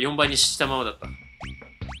ょっと待って、4倍にしたままだった。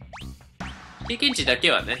経験値だ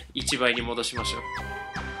けはね、1倍に戻しましょう。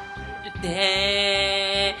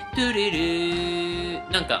でー、トゥルル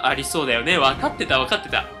ー。なんかありそうだよね。分かってた。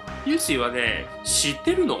ユースイはね、知っ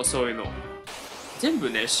てるの、そういうの。全部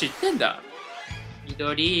ね、知ってんだ。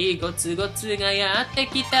緑ゴツゴツがやって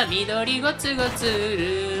きた。緑ゴツゴツ、ルンル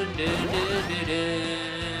ンルンルンル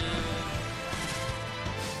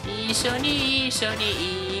ン。一緒に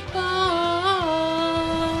行こう。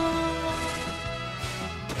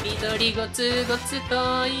緑ゴツゴツ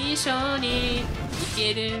と一緒に行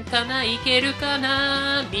けるか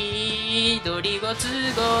な。緑ゴツ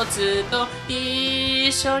ゴツと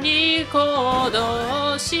一緒に行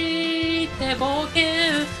動して冒険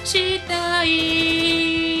したい。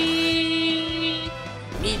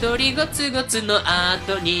緑ゴツゴツの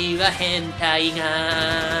後には変態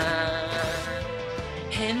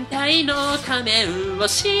の仮面を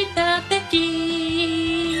した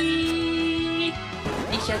敵。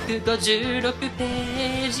256ペ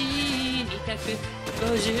ージ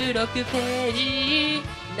256ページ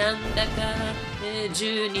なんだか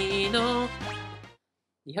12の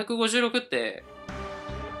 256って、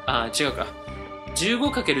ああ違うか、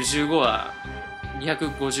 15×15 は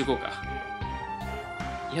255か。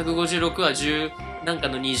256は10なんか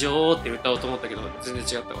の2乗って歌おうと思ったけど全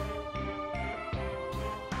然違ったわ。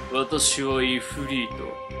私はイフリー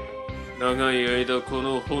ト。長い間こ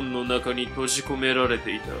の本の中に閉じ込められ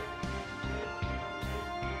ていた。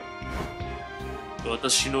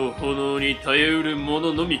私の炎に耐えうる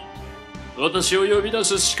者のみ私を呼び出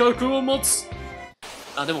す資格を持つ。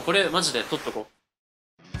あ、でもこれマジで取っとこ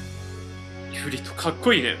う。イフリートかっ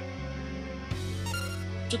こいいね。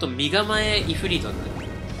ちょっと身構えイフリートだね。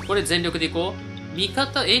これ全力でいこう。味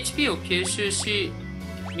方、HP を吸収し、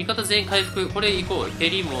味方全員回復。これいこう。蹴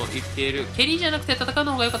りもいける。蹴りじゃなくて戦う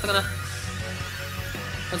の方が良かったかな。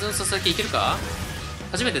風のささきいけるか？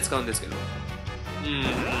初めて使うんですけど。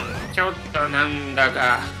ちょっとなんだ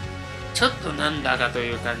かと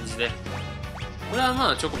いう感じで。これは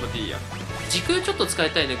まあ、チョコボでいいや。時空ちょっと使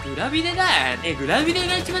いたいね。グラビレだ。ね、グラビレ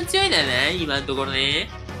が一番強いんだよね。今のところね。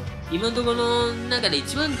今のところの中で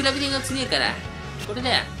一番グラビレが強いから。これ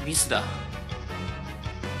だよ。ミスだ。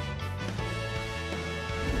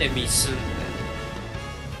で、ミスんだよ。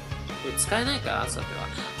これ使えないかさては。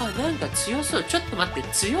あ、なんか強そう。ちょっと待って。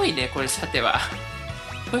強いね。これさては。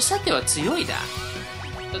これさては強いだ。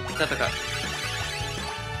ちょっと戦う。こ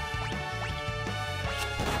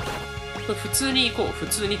れ普通に行こう。普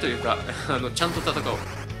通にというか、ちゃんと戦おう。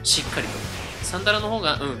しっかりと。サンダラの方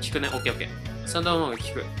が、効くね。オッケーオッケー。サンダラの方が効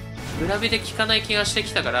く。グラビで効かない気がして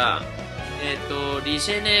きたから、リ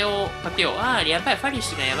ジェネをかけよう。やばい。ファリッ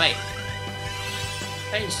シュがやばい。フ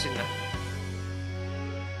ァリッ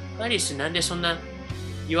シュなんでそんな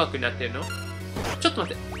弱くなってるの？ちょっと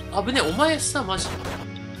待って。危ねえ。お前さ、マジ。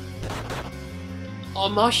麻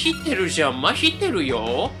痺ってるじゃん。麻痺ってる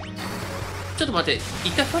よ。ちょっと待って。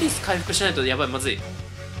一回ファリス回復しないとやばい。まずい。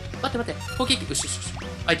待って。攻撃。よし。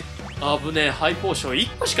相手。危ねえ。ハイポーション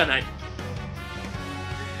1個しかない。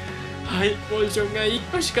ハイポーションが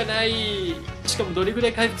1個しかない。しかもどれぐら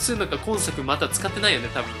い回復するのか今作まだ使ってないよね、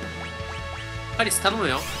多分。ファリス頼む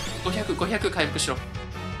よ。500回復しろ。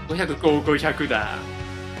500だ。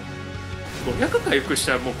500回復し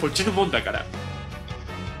たらもうこっちのもんだから。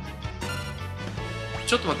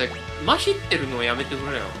ちょっと待って。麻痺ってるのをやめて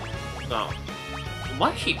くれよ。なあ。麻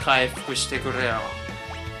痺回復してくれよ。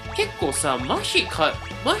結構さ、麻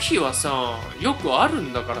痺はさ、よくある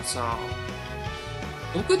んだからさ。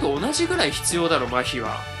毒と同じぐらい必要だろ、麻痺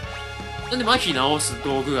は。なんで麻痺直す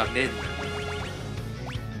道具がねえん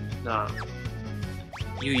だよ。なあ。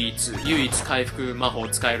唯一回復魔法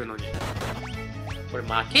使えるのに。これ負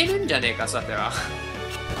けるんじゃねえか、さては。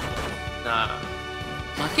なあ。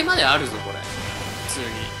負けまであるぞ、これ。普通に。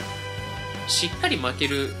しっかり負け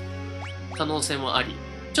る可能性もあり。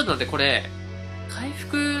ちょっと待って、これ、回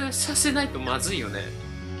復させないとまずいよね。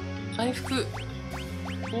回復、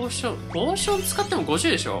ポーション使っても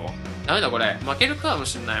50でしょ？ダメだ、これ。負けるかも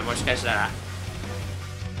しれない、もしかしたら。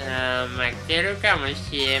負けるかもし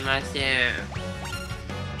れません。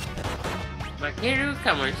負ける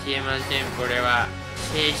かもしれません、これは。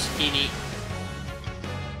正式に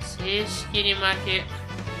負け。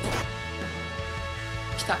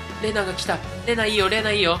来た。レナが来た。レナいいよ。レ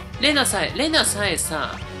ナさえ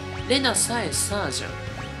さ、じゃん。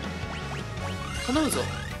頼むぞ。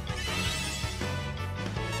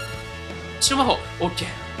白魔法。オッケー。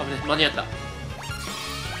危ね。間に合った。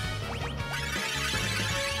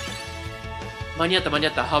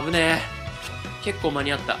危ねえ。結構間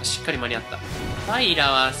に合った。しっかり間に合った。ファイ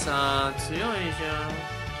ラはさ、強いじ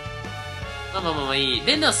ゃん。まあいい。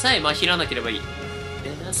レナさえまひらなければいい。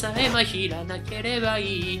レナさえまひらな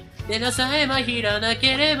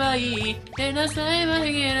ければいい。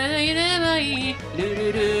ル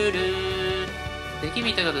ルルル。敵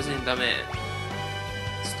見たかったですね。ダメ。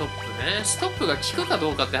ストップね。ストップが効くかど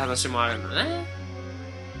うかって話もあるんだね。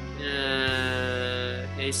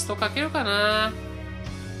ヘイストかけるかな。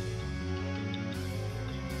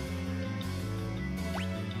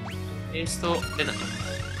ヘイスト、レナ。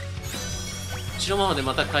白魔法で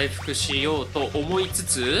また回復しようと思いつ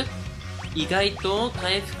つ、意外と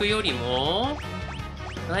回復よりも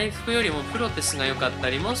プロテスが良かった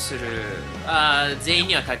りもする。全員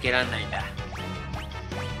にはかけらんないんだ。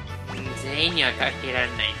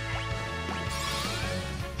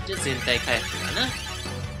じゃあ全体回復だ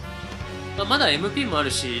な。まだ MP もある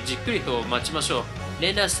し、じっくりと待ちましょう。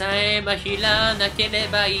レナさえまひらなけれ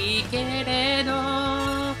ばいいけれど。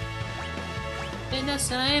レナ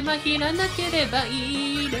さえまひらなければ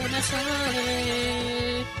いい。レナ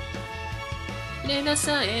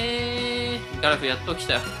さえ。ガラフやっと来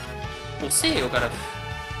た。遅えよ、ガラフ。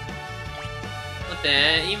待っ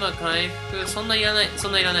て、今回復、そんないらない。待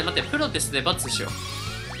って、プロテスでバツしよう。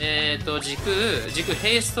時空、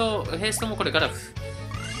ヘイストもこれガラフ。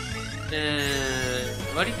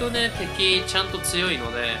割とね、敵ちゃんと強い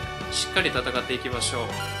ので、しっかり戦っていきましょう。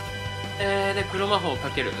で、黒魔法をか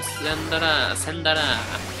ける。セ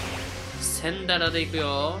ンダラでいく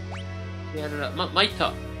よ。参っ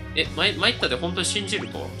た。参ったで本当に信じる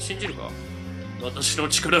か？私の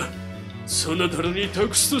力、そなたらに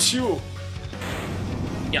託すとしよう。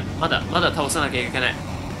いや、まだ倒さなきゃいけない。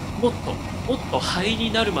もっと灰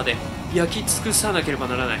になるまで焼き尽くさなければ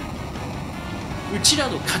ならない。うちら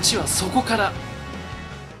の勝ちはそこから。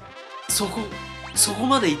そこ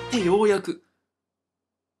まで行ってようやく。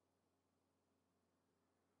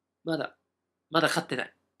まだ勝ってな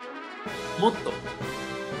い。もっ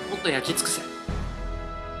と焼き尽くせ。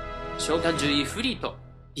召喚獣イフリート、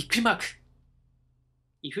びっくりマーク。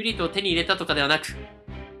イフリートを手に入れたとかではなく、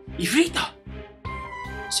イフリート、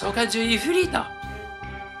召喚獣イフリート、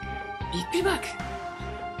びっくりマーク。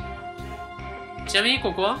ちなみに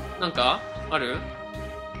ここはなんかある？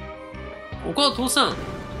ここは通さん。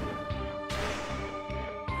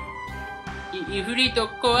イフリート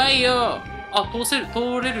怖いよ。あ、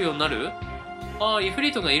通れるようになる？あ、イフリ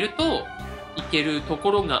ートがいると行けると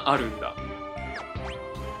ころがあるんだ。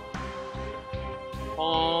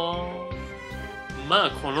ま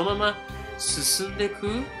あこのまま進んでこ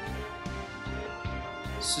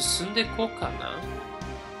うかな。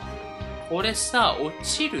これさ、落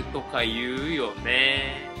ちるとか言うよ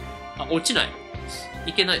ね。あ、落ちない。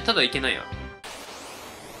いけない。ただいけないや。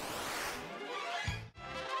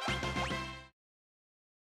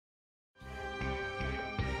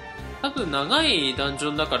多分長いダンジ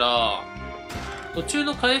ョンだから、途中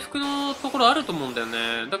の回復のところあると思うんだよ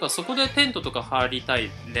ね。だからそこでテントとか張りたい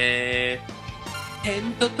ね。テ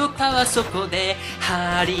ントとかはそこで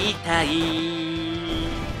張りたい。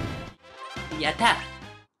やった。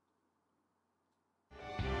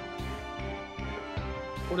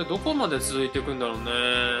これどこまで続いていくんだろうね。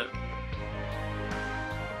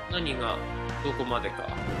何がどこまでか。こ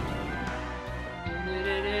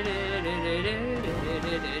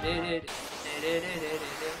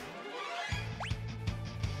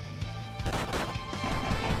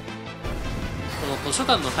の図書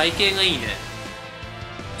館の背景がいいね。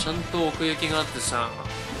ちゃんと奥行きがあってさ、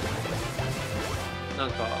な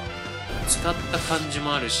んか使った感じ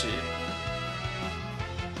もあるし、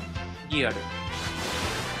リアル。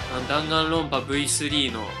弾丸論破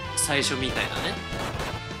V3 の最初みたいな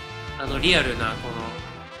ね。リアルなこの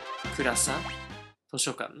暗さ。図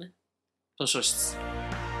書館ね。図書室。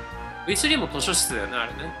V3 も図書室だよね、あ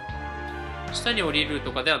れね。下に降りる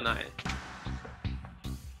とかではない。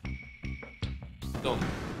ドン。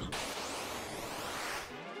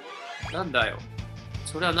なんだよ。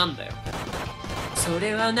それはなんだよ。そ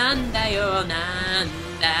れはなんだよ、なん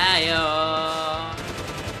だよ。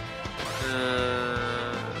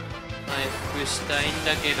回復したいん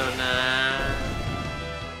だけど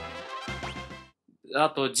な。あ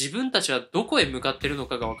と、自分たちはどこへ向かってるの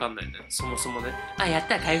かがわかんないね。そもそもね。あ、やっ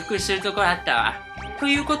た、回復してるところあったわ。と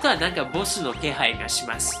いうことはなんかボスの気配がし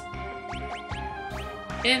ます。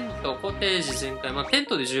テント、コテージ全開。まあ、テン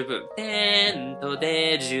トで十分。テント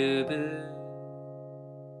で十分。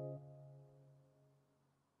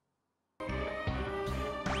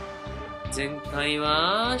全開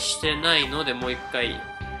はしてないので、もう一回。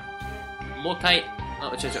もう一回。あ、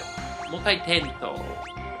もう一回テント。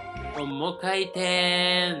もう一回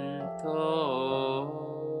テント。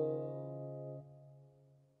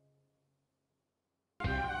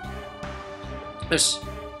よし。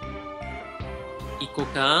行こう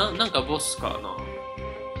か。なんかボスかな。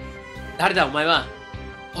誰だお前は。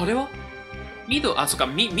あれはミド、あ、そっか、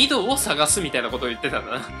ミドを探すみたいなことを言ってたん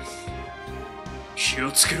だな。気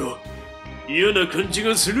をつけろ。嫌な感じ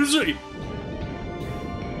がするぞい。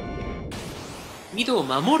ミドを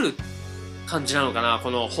守る感じなのかな、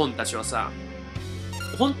この本たちはさ。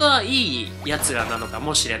本当はいい奴らなのか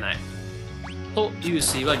もしれない。と、流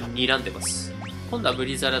水は睨んでます。今度はブ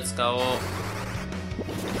リザラ使おう。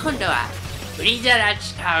今度は、ブリザラ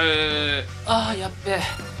使う。ああ、やっべえ。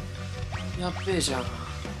やっべえじゃん。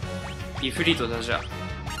イフリートだじゃあ。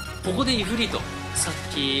ここでイフリート。さっ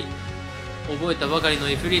き、覚えたばかりの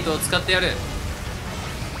イフリートを使ってやる。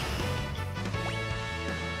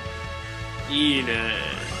いいね。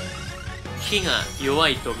火が弱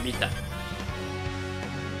いと見た。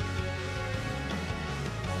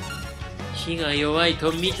火が弱い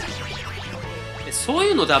と見た。そう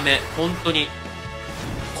いうのダメ。本当に。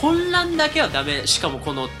混乱だけはダメ。しかも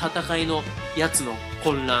この戦いのやつの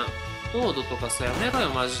混乱。ロードとかさ、やめろよ、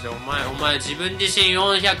マジで。お前自分自身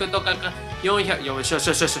400とかか、400、よし。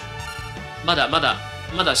まだ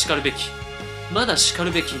叱るべき。まだ叱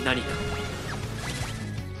るべき何か。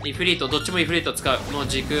イフリート、どっちもイフリート使う。もう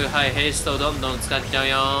時空杯、ヘイストをどんどん使っちゃう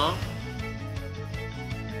よ。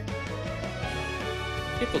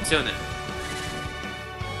結構強いね。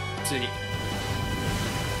普通に。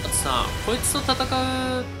あとさ、こいつと戦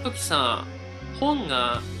うときさ、本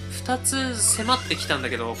が2つ迫ってきたんだ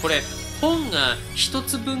けど、これ、本が1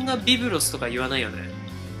つ分がビブロスとか言わないよね。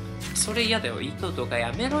それ嫌だよ。糸とか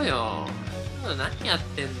やめろよ。何やっ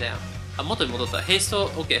てんだよ。あ、元に戻った。ヘイスト、オ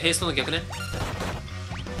ッケー。ヘイストの逆ね。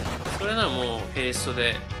それならもうペースト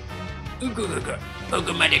でここ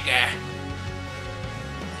までか。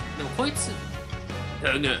でもこいつ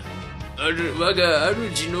だが我が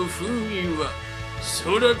主の封印は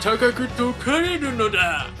空高く解かれるの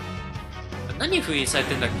だ。何封印され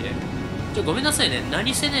てんだっけ。ごめんなさいね。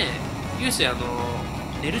何せね、ユース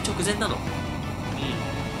寝る直前なの。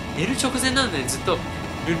寝る直前なのでずっと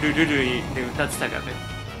ルンルルルルで歌ってたからね。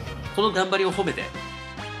この頑張りを褒めて。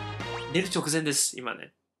寝る直前です、今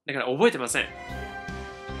ね。だから覚えてません。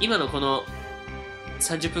今のこの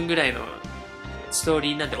30分ぐらいのストー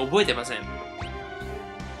リーなんて覚えてません。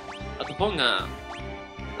あと本が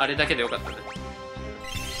あれだけでよかったね。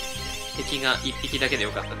敵が1匹だけで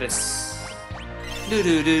よかったです。ル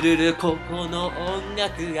ルルルル、ここの音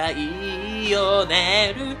楽がいいよ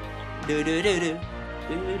ね。ルルルルル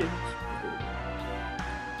ルル。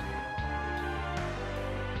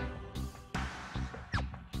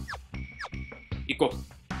行こう。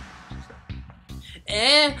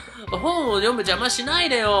本を読む邪魔しない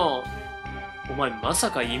でよ。お前まさ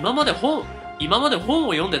か今まで本を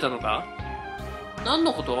読んでたのか。何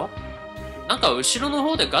のこと。なんか後ろの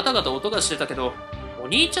方でガタガタ音がしてたけど、お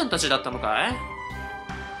兄ちゃんたちだったのかい。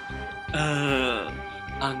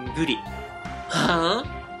あんぐり。は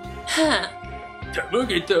ぁたま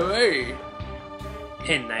げたわい。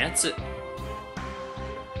変なやつ。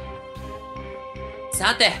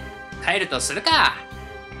さて、帰るとするか。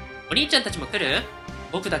お兄ちゃんたちも来る？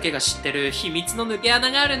僕だけが知ってる秘密の抜け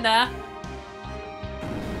穴があるんだ。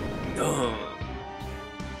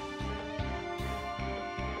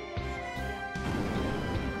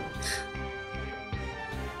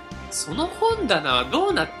その本棚はど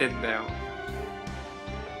うなってんだよ。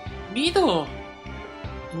ミド、ど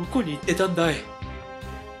こに行ってたんだい。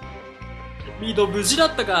ミド無事だ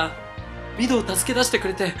ったか。ミドを助け出してく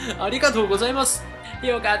れてありがとうございます。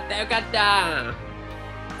よかったよかった。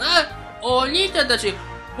お兄ちゃんたち、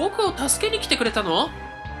僕を助けに来てくれたの？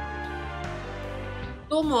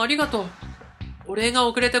どうもありがとう。お礼が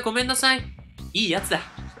遅れてごめんなさい。いいやつだ。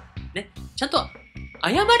ね、ちゃんと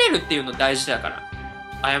謝れるっていうの大事だから。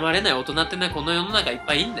謝れない大人ってね、この世の中いっ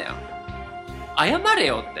ぱいいんだよ。謝れ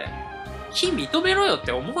よって。非認めろよっ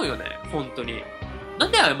て思うよね、本当に。な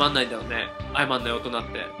んで謝んないんだよね、謝んない大人っ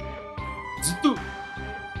て。ずっと、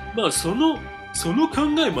まあその考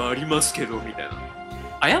えもありますけど、みたいな。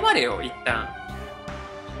謝れよ、一旦。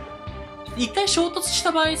一回衝突し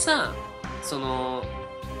た場合さ、謝ん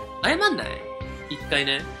ない？一回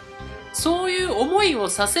ね。そういう思いを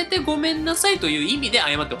させてごめんなさいという意味で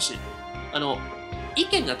謝ってほしい。意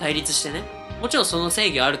見が対立してね。もちろんその正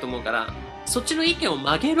義はあると思うから、そっちの意見を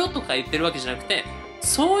曲げろとか言ってるわけじゃなくて、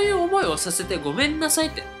そういう思いをさせてごめんなさい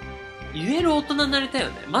って言える大人になりたいよ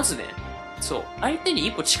ね。まずね、そう。相手に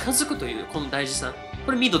一歩近づくというこの大事さ。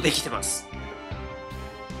これミドできてます。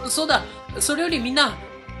そうだ。それよりみんな、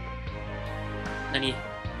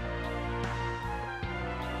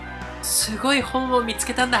すごい本を見つ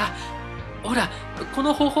けたんだ。ほら、こ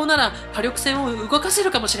の方法なら火力戦を動かせる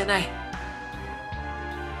かもしれない。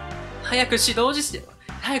早く指導お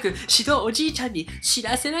じいちゃんに知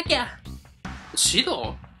らせなきゃ。指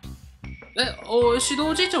導？指導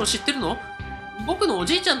おじいちゃんを知ってるの？僕のお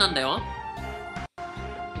じいちゃんなんだよ。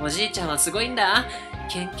おじいちゃんはすごいんだ。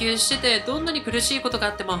研究しててどんなに苦しいことがあ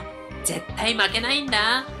っても絶対負けないん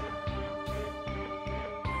だ。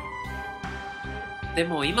で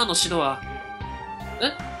も今の指導は、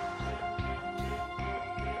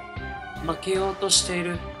負けようとしてい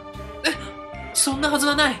る。そんなはず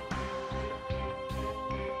はない。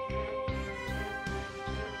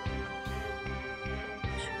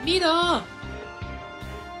ミド、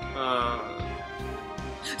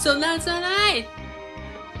そんなはずはないっ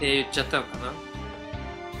て言っちゃったのかな。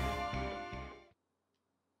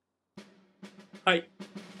はい。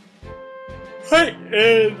はい、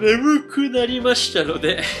眠くなりましたの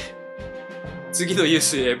で、次のユー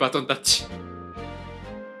スへバトンタッチ。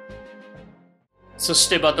そし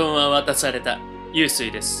てバトンは渡されたユース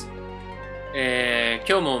イです。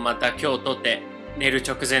今日もまた今日とて寝る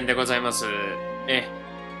直前でございます。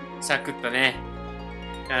サクッとね、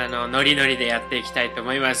ノリノリでやっていきたいと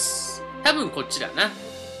思います。多分こっちだな。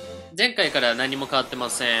前回から何も変わってま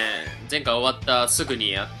せん。前回終わったすぐと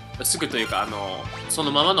いうか、そ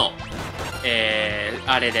のままの、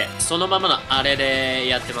そのままのあれで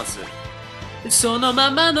やってます。その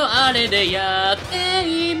ままのあれでやっ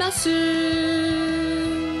ています。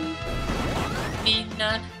みん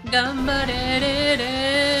な頑張れれ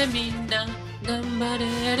れ、みんな頑張れ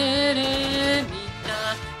れれ、みん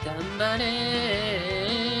な頑張れ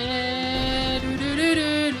ルルルル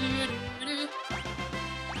ルルル。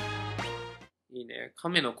いいね、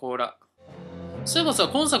亀の甲羅。そういえばさ、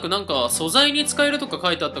今作なんか素材に使えるとか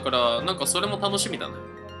書いてあったから、なんかそれも楽しみだね。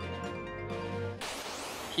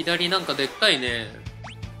左なんかでっかいね。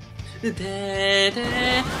左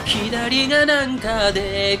がなんか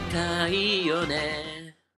でっかいよ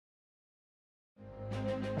ね。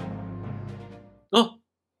あ、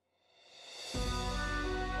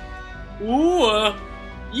おお、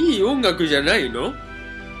いい音楽じゃないの？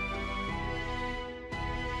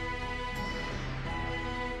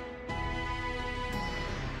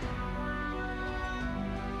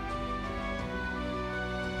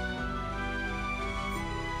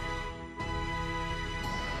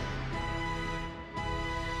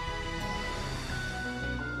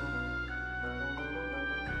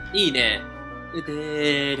いいね。で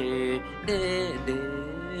れで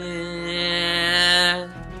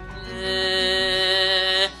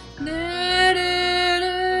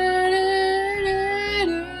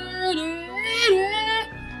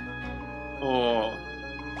おー、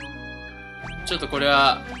ちょっとこれ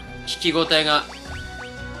は聞き応えが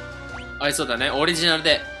ありそうだね。オリジナル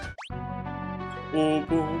で。ポン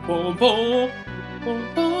ポンポンポンポ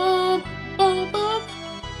ンポンポンポン。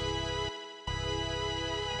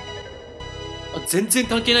全然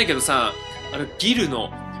関係ないけどさ、ギル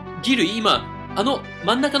今、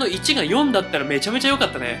真ん中の1が4だったらめちゃめちゃ良か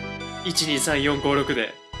ったね。1、2、3、4、5、6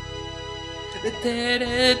で。て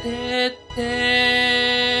れて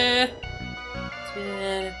て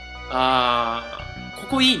こ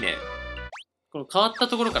こいいね。この変わった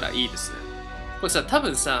ところからいいですね。これさ、多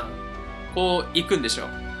分さ、こう行くんでしょ。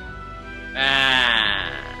も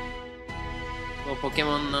うポケ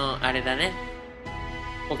モンのあれだね。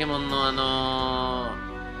ポケモンの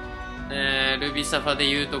ルビサファで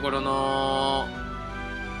いうところの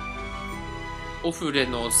オフレ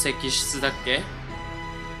の石室だっけ？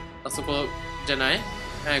あそこじゃない？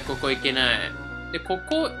はい、ここ行けない。で、こ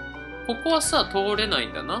こはさ、通れない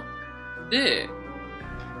んだな。で、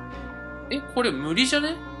これ無理じゃ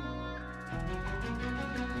ね？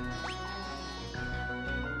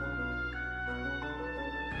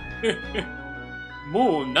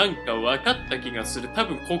もうなんか分かった気がする。多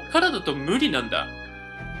分こっからだと無理なんだ。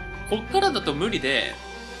こっからだと無理で、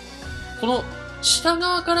この下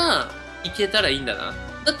側から行けたらいいんだな。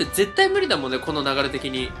だって絶対無理だもんね、この流れ的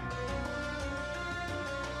に。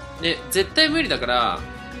ね、絶対無理だから、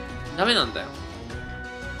ダメなんだよ。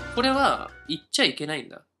これは、行っちゃいけないん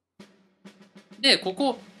だ。で、こ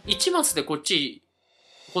こ、1マスでこっち、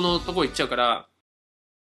このとこ行っちゃうから、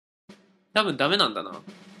多分ダメなんだな。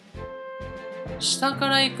下か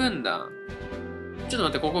ら行くんだ。ちょっと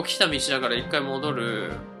待って、ここ来た道だから一回戻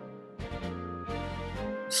る。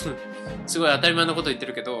すごい当たり前のこと言って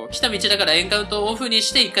るけど、来た道だからエンカウントをオフに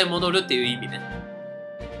して一回戻るっていう意味ね。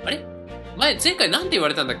あれ？前回なんて言わ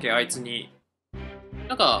れたんだっけ？あいつに。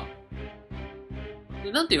なんか、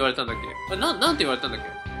なんて言われたんだっけ？なんて言われたんだっけ？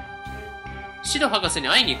シド博士に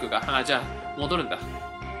会いに行くが。じゃあ、戻るんだ。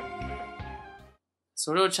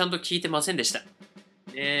それをちゃんと聞いてませんでした。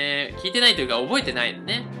聞いてないというか覚えてないの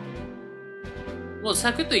ね。もう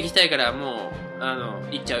サクッと行きたいから、もう、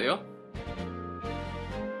行っちゃうよ。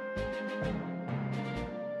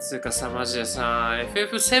つうかさ、マジでさ、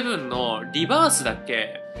FF7 のリバースだっ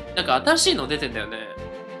け？なんか新しいの出てんだよね。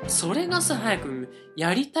それがさ、早く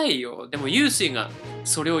やりたいよ。でも、ユースイが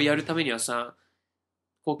それをやるためにはさ、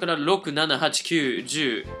ここから6、7、8、9、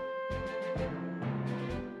10、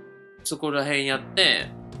そこら辺やって、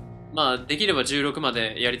まあ、できれば16ま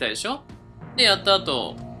でやりたいでしょ？で、やった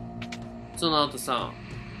後、その後、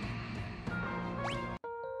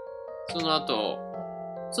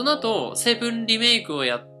7リメイクを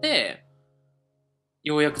やって、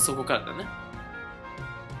ようやくそこからだね。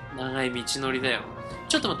長い道のりだよ。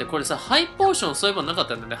ちょっと待って、これさ、ハイポーションそういえばなかっ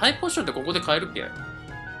たんだね。ハイポーションってここで買えるっけ？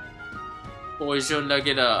ポーションだ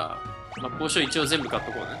けだ。まあ、ポーション一応全部買っ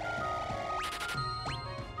とこうね。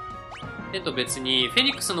別に、フェ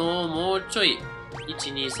ニックスのもうちょい。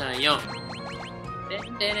1、2、3、4。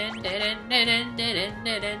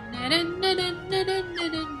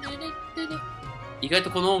意外と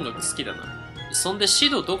この音楽好きだな。そんで、シ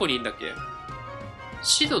ドどこにいるんだっけ？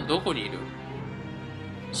シドどこにいる？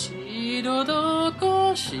シドど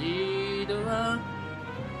こ？シドは。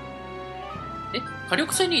火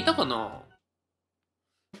力戦にいたかな？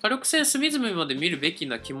火力戦隅々まで見るべき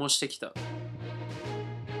な気もしてきた。ね。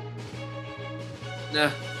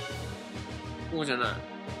ここじゃない。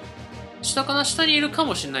下かな？下にいるか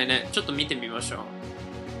もしんないね。ちょっと見てみましょう。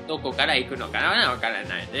どこから行くのかな？わから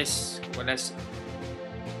ないです。ここです。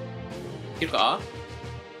いるか？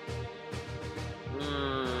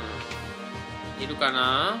いるか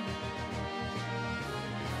な？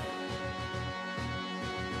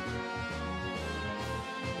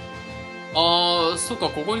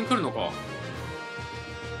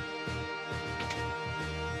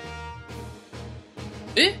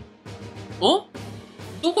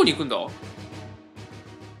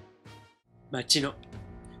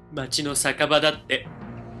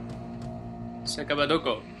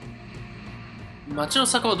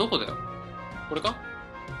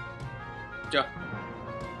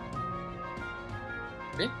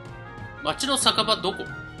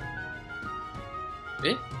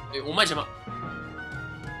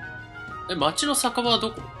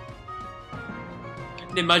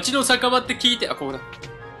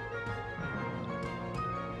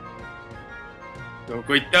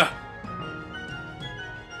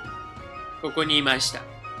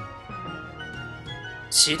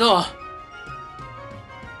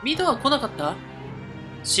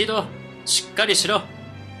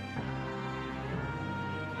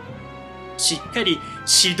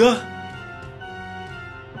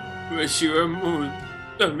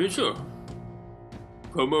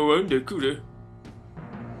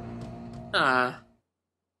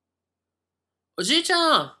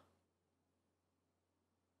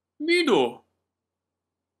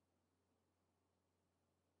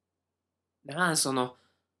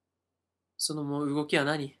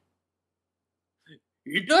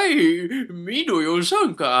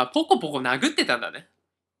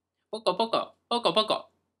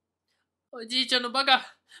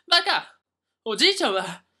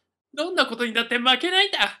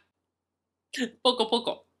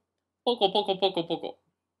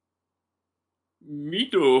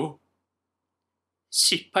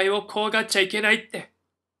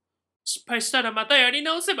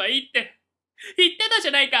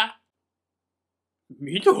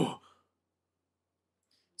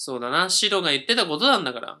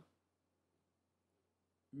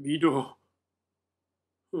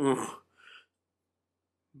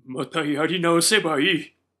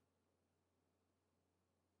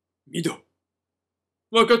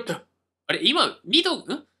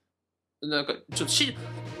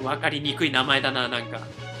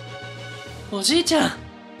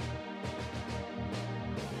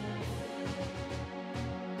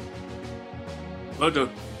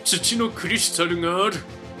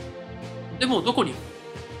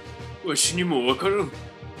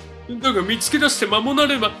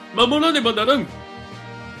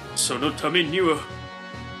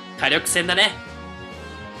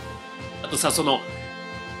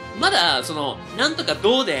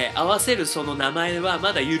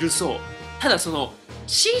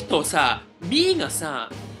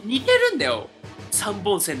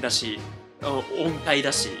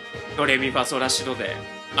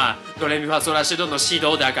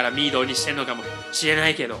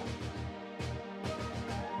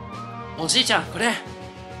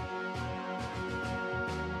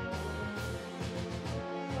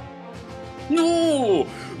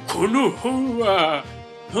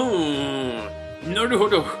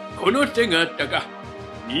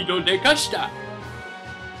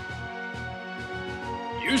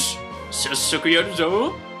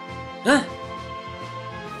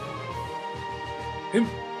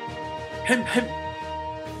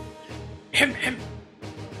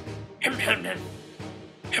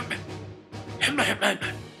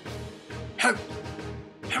はっ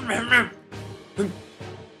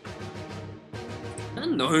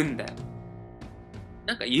何のうんだよ。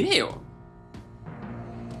なんか言えよ。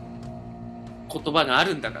言葉があ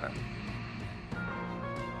るんだから。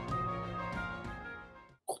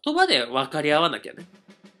言葉で分かり合わなきゃね。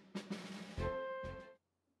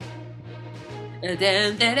で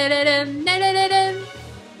んでれれれんでれれれん。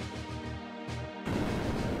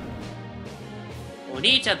お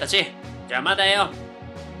兄ちゃんたち邪魔だよ。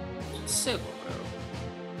せえこ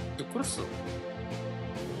れよ。で殺すぞ。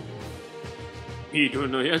色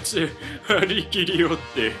のやつ張り切りおっ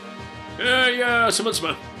て。いやすまんす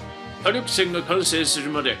まん。火力戦が完成する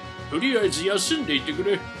までとりあえず休んでいてく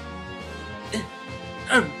れ。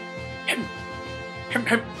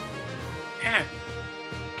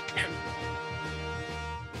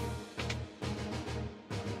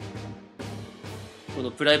この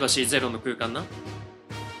プライバシーゼロの空間な。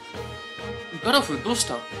ガラフどうし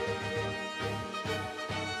た？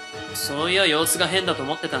そういや様子が変だと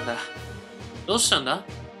思ってたんだ。どうしたんだ？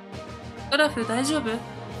ガラフ大丈夫？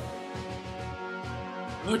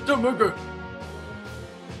頭が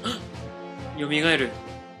よみがえる。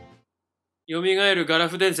よみがえるガラ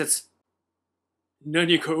フ伝説。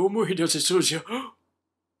何か思い出せそうじゃ。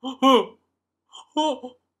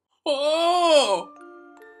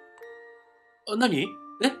何？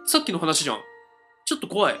さっきの話じゃん。ちょっと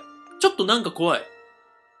怖い。ちょっとなんか怖い。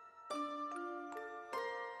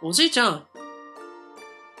おじいちゃん。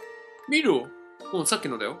見ろ。もうさっき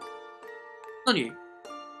のだよ。何？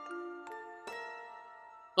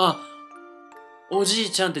あ、おじい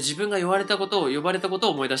ちゃんって自分が呼ばれたことを思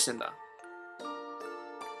い出してんだ。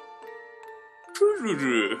プル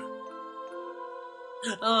ル。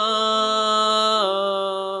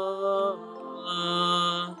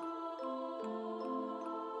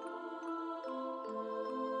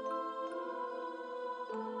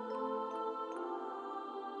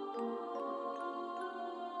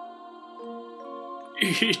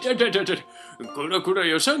いたたたた、こらこら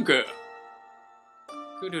よさんか。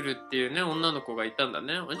クルルっていうね、女の子がいたんだ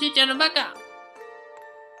ね。おじいちゃんのバカ。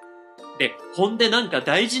で、ほんでなんか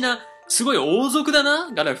大事な、すごい王族だ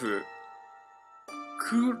な、ガラフ。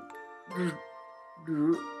クル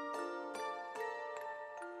ル。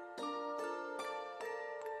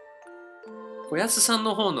小安さん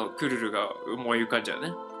の方のクルルが思い浮かんじゃう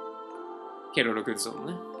ね。ケロロ軍曹の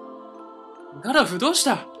ね。ガラフどうし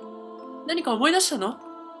た？何か思い出したの？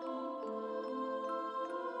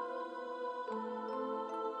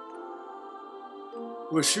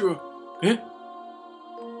わしは、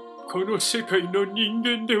この世界の人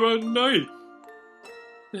間ではない。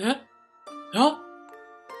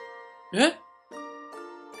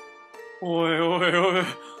おいおいおい。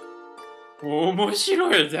面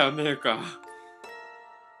白いじゃねえか。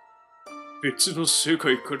別の世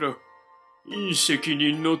界から隕石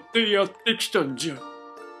に乗ってやってきたんじゃ。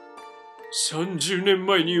30年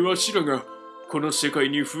前にわしらがこの世界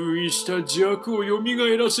に封印した邪悪を蘇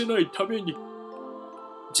らせないために。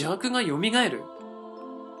邪悪が蘇る？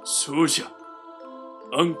そうじゃ。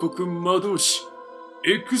暗黒魔導士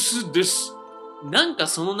X です。なんか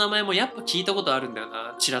その名前もやっぱ聞いたことあるんだよ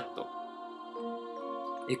な、チラッと。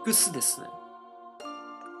X ですね。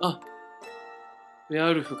あ、ウェア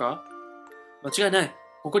ウルフか？間違いない。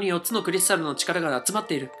ここに4つのクリスタルの力が集まっ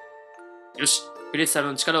ている。よし、クリスタル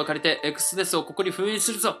の力を借りて X デスをここに封印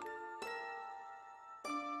するぞ。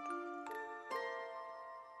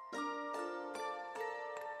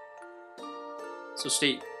そし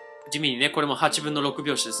て、地味にね、これも8分の6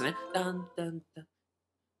拍子ですね。ダンダンダン。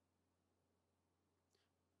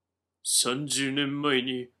30年前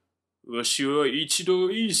に、わしは一度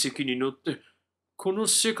隕石に乗って、この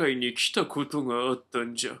世界に来たことがあった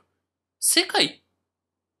んじゃ。世界っ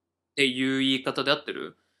ていう言い方で合って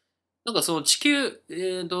る？なんかその地球、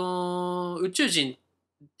宇宙人っ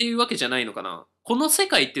ていうわけじゃないのかな。この世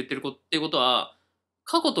界って言ってるっていうことは、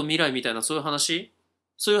過去と未来みたいなそういう話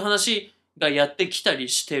がやってきたり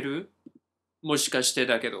してる？もしかして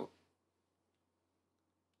だけど。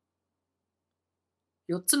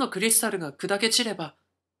4つのクリスタルが砕け散れば、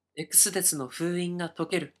X デスの封印が解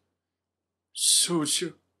ける。そうじゃ。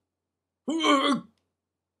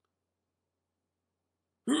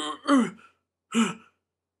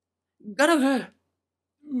ガラフ！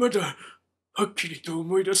まだ、はっきりと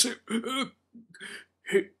思い出せ。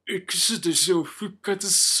X デスを復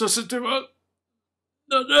活させては、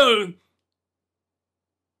ならん。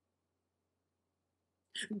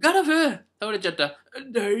ガラフ！倒れちゃった。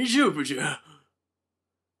大丈夫じゃ。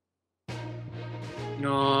で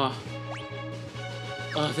も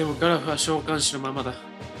ガラフは召喚師のままだ。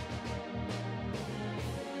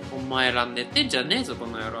お前ら寝てんじゃねえぞ、こ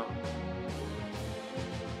の野郎。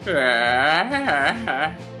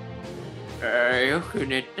よく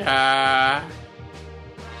寝た。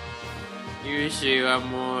ユーシーは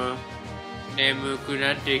もう眠く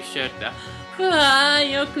なってきちゃった。ふわー、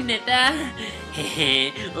よく寝た。へ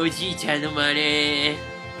へ、おじいちゃんの真似。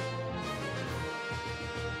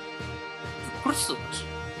これ人たち、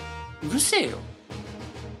うるせえよ。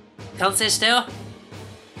完成したよ。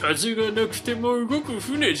風がなくても動く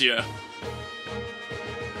船じゃ。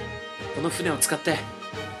この船を使って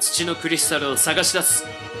土のクリスタルを探し出す。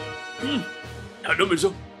頼む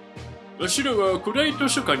ぞ。わしらは古代図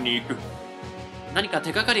書館に行く。何か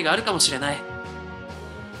手がかりがあるかもしれない。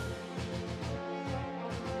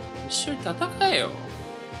一緒に戦えよ。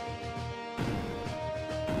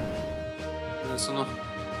その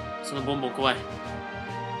ボンボン怖い。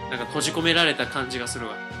なんか閉じ込められた感じがする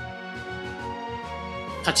わ。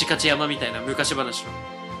カチカチ山みたいな昔話の。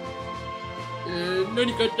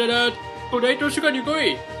何かあったら古代図書館に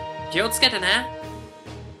来い。気をつけてね。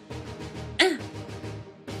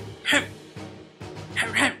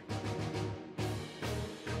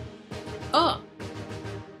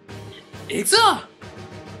行くぞ。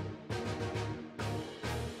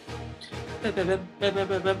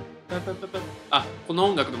この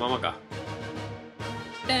音楽のままか。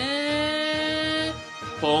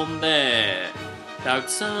ほんでたく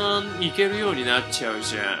さん行けるようになっちゃう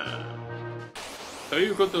じゃん。と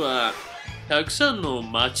いうことはたくさんの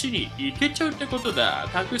街に行けちゃうってことだ。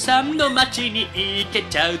たくさんの街に行け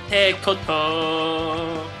ちゃうってこ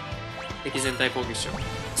と。敵全体攻撃しよう。たく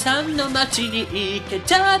さんの街に行け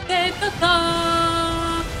ちゃうってこと。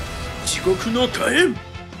地獄の火炎。か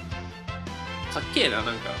っけえな、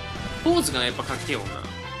なんか。ポーズがやっぱかっけえもんな。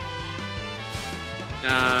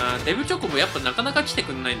デブチョコもやっぱなかなか来て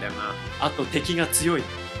くんないんだよな。あと敵が強い。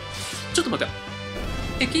ちょっと待っ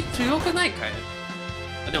て。敵強くないかい？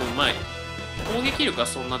でもまあ、攻撃力は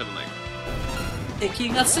そんなでもない。敵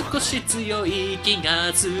が少し強い気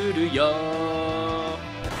がするよ。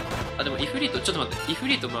でもイフリート、ちょっと待って。イフ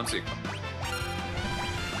リートまずいか。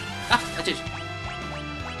違う。イ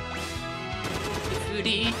フ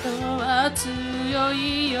リートは強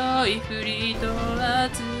いよ。イフリートは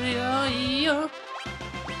強いよ。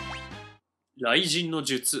雷神の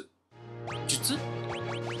術。術？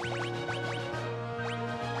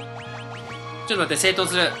ちょっと待って、整頓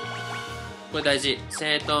する。これ大事。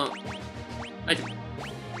整頓。アイテム。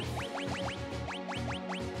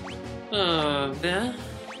で、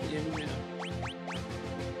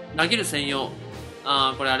投げる専用。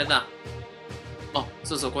これあれだ。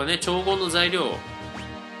そうそう、これね、調合の材料。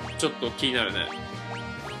ちょっと気になるね。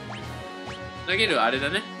投げるあれだ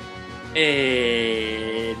ね。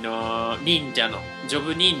忍者の、ジョ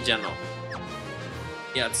ブ忍者の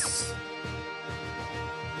やつ。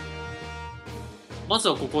まず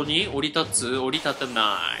はここに降り立つ、降り立て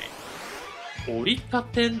ない。降り立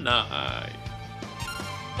てな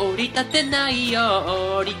い。降り立てない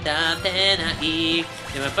よ、降り立てない。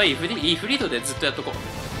でもやっぱりイフリートでずっとやっとこう。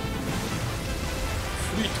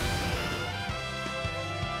フリー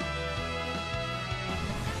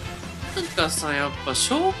ト。なんかさ、やっぱ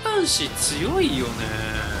召喚師強いよね。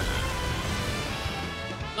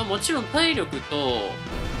もちろん体力と、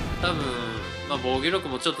多分、防御力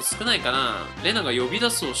もちょっと少ないかな。レナが呼び出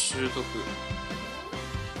すを習得。呼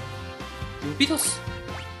び出す？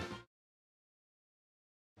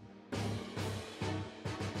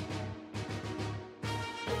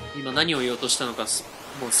今何を言おうとしたのか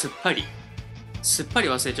もうすっぱり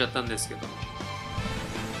忘れちゃったんですけど。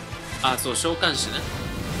そう、召喚師ね。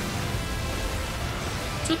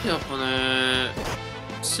ちょっとやっぱね、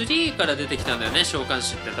3から出てきたんだよね、召喚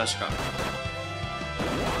師って確か。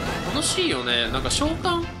楽しいよね。なんか召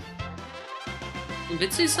喚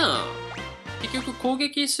別にさ、結局攻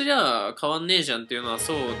撃すりゃ変わんねえじゃんっていうのは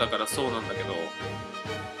そうだからそうなんだけど、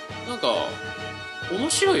なんか面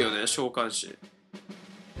白いよね、召喚師。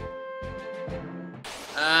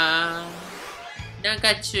なん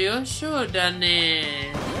か強そうだ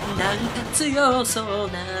ね。なんか強そ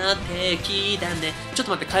うな敵だね。ちょっ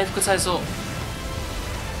と待って、回復されそう。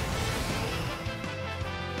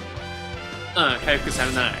回復さ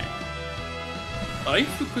れない。回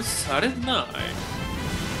復されな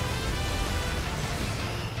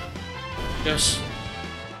い。よし。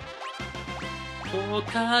ト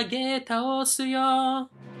カゲ倒すよ。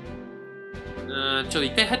ちょっと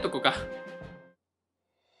一回入っとこうか。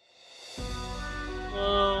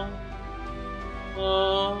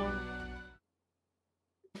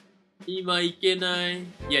今いけない。い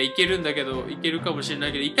や、いけるんだけど、いけるかもしれな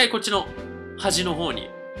いけど、一回こっちの端の方に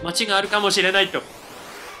街があるかもしれないと。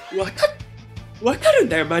わかるん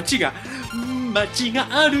だよ、街が。街が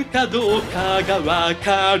あるかどうかがわ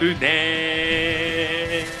かる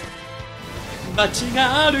ね。街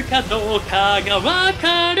があるかどうかがわ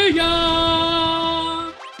かるよ。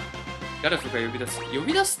ガラフが呼び出す。呼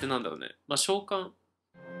び出すってなんだろうね。召喚。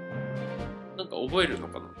なんか覚えるの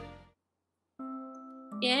かな。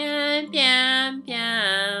ぴゃんぴゃんぴ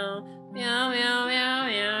ゃん。ぴゃんぴゃんぴゃんぴゃんぴゃん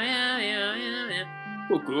ぴゃんぴゃんぴ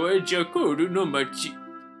ゃん。ここはジャコールの町。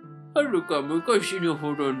はるか昔に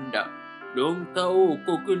滅んだロンカ王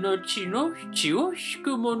国の血を引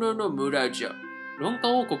く者の村じゃ。ロンカ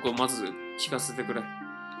王国をまず聞かせてくれ。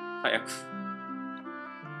早く。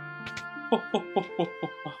ほっほっほっほっほ。こ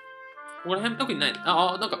こら辺特にない。なん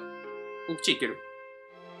か、こっち行ける。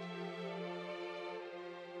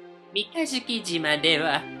三日月島で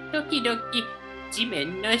は、時々、地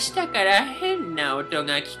面の下から変な音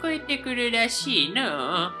が聞こえてくるらしい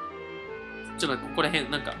の。ちょっと待って、ここら辺、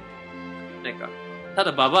なんか、た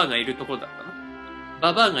だババアがいるところだったな。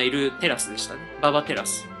ババアがいるテラスでしたね。ババテラ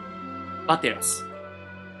ス。バテラス。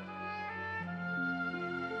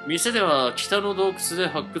店では北の洞窟で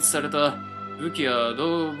発掘された武器や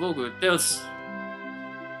道具売ってます。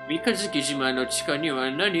三日月島の地下には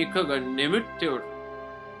何かが眠っておる。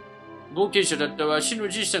冒険者だったわしの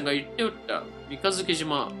じいさんが言っておった。三日月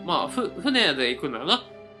島。船で行くんだな。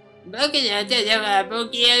僕の父ちゃんは冒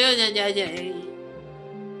険野郎なんだじゃい。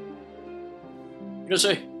いらっし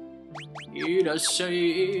ゃい。いらっしゃ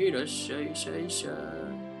い、いらっしゃい、しゃいしゃ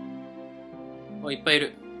い。いっぱいい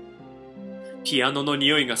る。ピアノの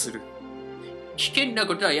匂いがする。危険な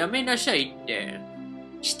ことはやめなさいって。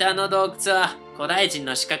下の洞窟は古代人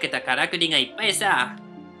の仕掛けたからくりがいっぱいさ。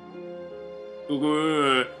ここ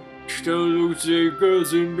は下の洞窟へ行か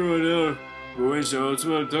せんのはな。応援者集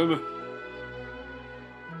まるため。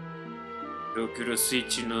ドクロスイッ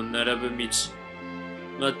チの並ぶ道。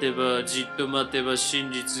待てば、じっと待てば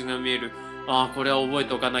真実が見える。ああ、これは覚え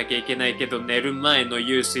ておかなきゃいけないけど、寝る前の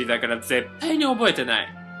湧水だから絶対に覚えてな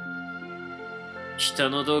い。北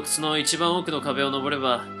の洞窟の一番奥の壁を登れ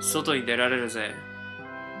ば、外に出られるぜ。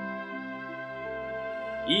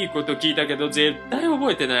いいこと聞いたけど、絶対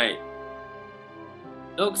覚えてない。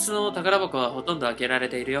洞窟の宝箱はほとんど開けられ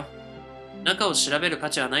ているよ。中を調べる価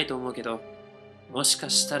値はないと思うけど、もしか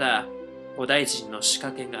したら、古代人の仕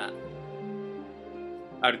掛けが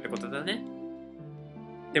あるってことだね。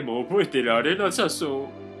でも覚えてられなさそ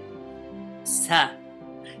う。さあ、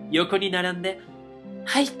横に並んで。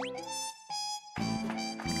はい。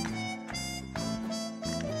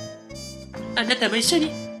あなたも一緒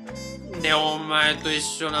に。で、お前と一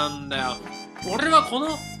緒なんだよ。俺はこ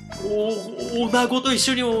の、お孫と一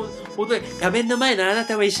緒に画面の前のあな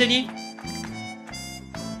たも一緒に。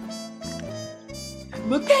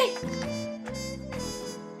もう一回。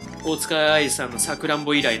大塚愛さんのさくらん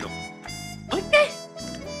ぼ以来の。もう一回。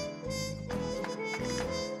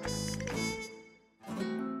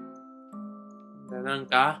なん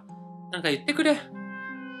か言ってくれ。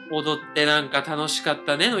踊ってなんか楽しかっ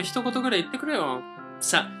たねの一言ぐらい言ってくれよ。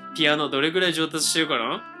さあ、ピアノどれぐらい上達してるか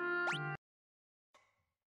な？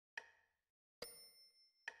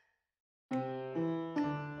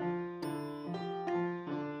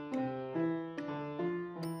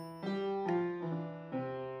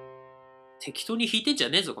適当に弾いてんじゃ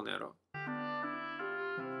ねえぞ、この野郎。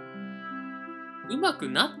うまく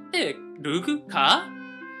なってるか？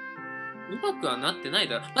うまくはなってない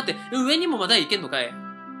だろ。待って、上にもまだいけんのかい？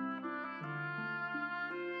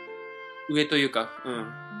上というか、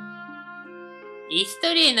イス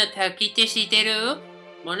トリーの滝って知ってる？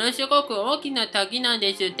ものすごく大きな滝なん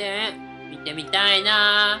ですって。見てみたい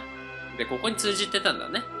な。で、ここに通じてたんだ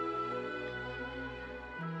ね。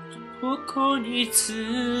ここに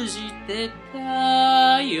通じて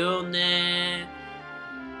たよね。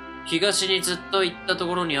東にずっと行ったと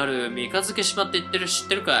ころにある三日月島って言ってる知っ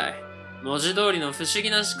てるかい？文字通りの不思議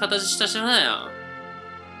な形した島だよ。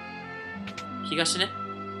東ね。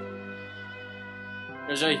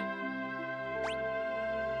よいしょい。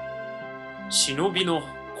忍びの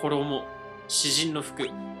衣、詩人の服、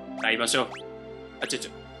買いましょう。あちょ。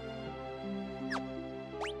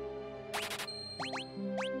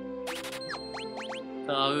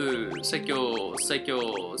買う、最強、オッ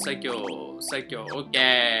ケー。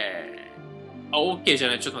あ、オッケーじゃ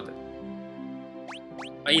ない、ちょっと待って。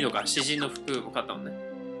あ、いいのか、詩人の服も買ったもんね。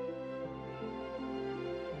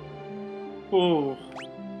おう。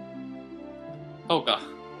買おうか。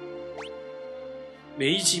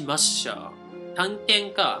明治マッシャー。探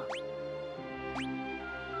検か。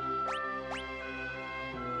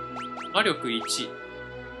魔力1。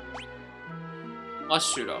ア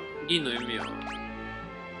シュラ。銀の弓矢。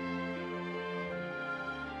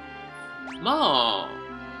まあ、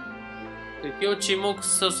敵を沈黙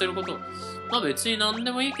させること。まあ別に何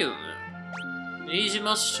でもいいけどね。明治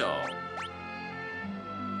マッシャー。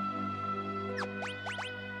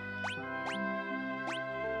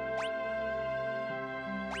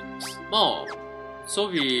まあ、装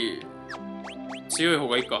備、強い方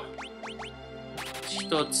がいいか。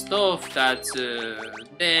一つと二つ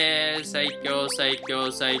で、最強。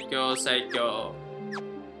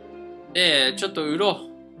で、ちょっと売ろう。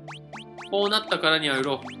こうなったからには売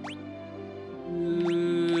ろう。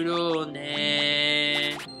売ろう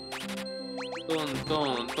ねー。トン。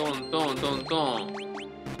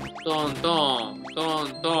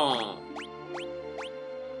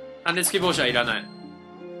羽付き帽子はいらない。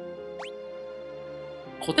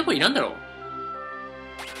コテもいらんだろ。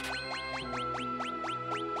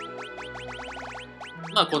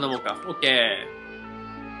まあこんなもんか。オッケ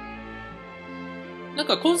ー。なん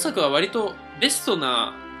か今作は割とベスト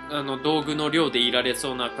な道具の量でいられ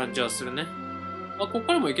そうな感じはするね。あ、こっ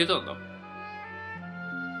からもいけたんだ。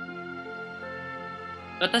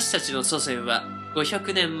私たちの祖先は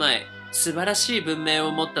500年前、素晴らしい文明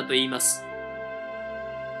を持ったと言います。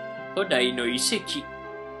古代の遺跡、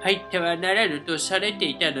入ってはならぬとされて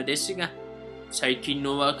いたのですが、最近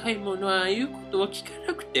の若い者は言うことを聞か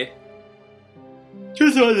なくて。ちょ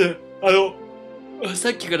っと待って、さ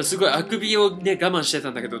っきからすごいあくびをね、我慢して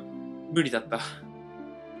たんだけど、無理だった。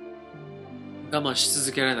我慢し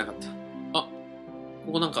続けられなかった。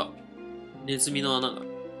ここなんか、ネズミの穴が。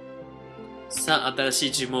さあ、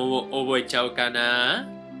新しい呪文を覚えちゃおうかな。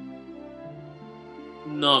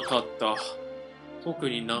なかった。特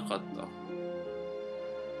になかった。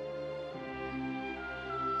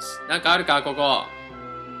なんかあるか、ここ。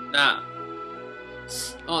な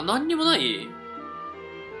あ。何にもない？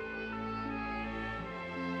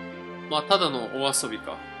まあ、ただのお遊び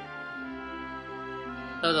か。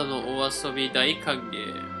ただのお遊び大歓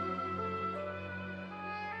迎。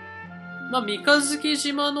まあ、三日月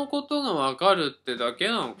島のことがわかるってだけ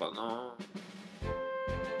なのかな。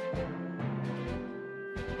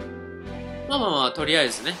まあまあまあ、とりあえ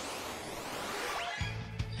ずね。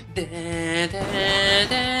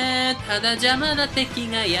ただ邪魔な敵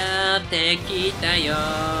がやってきたよ。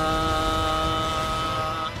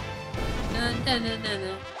なんだなんだなん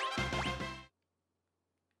だ。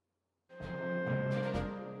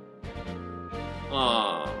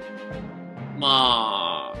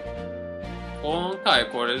まあ、今回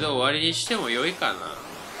これで終わりにしてもよいかな。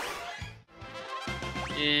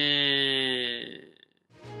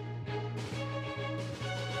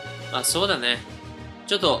あ、そうだね。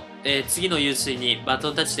ちょっと、次の湧水にバ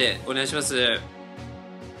トンタッチでお願いします。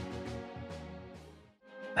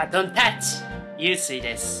バトンタッチ湧水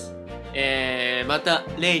です。また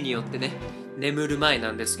例によってね、眠る前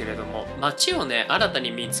なんですけれども、街をね、新た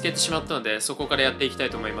に見つけてしまったので、そこからやっていきたい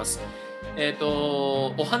と思います。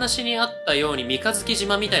お話にあったように三日月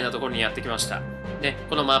島みたいなところにやってきました。ね、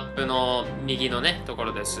このマップの右のね、とこ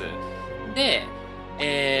ろです。で、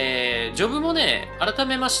ジョブもね、改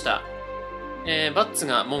めました。バッツ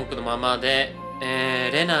が文句のままで、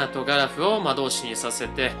レナーとガラフを魔導士にさせ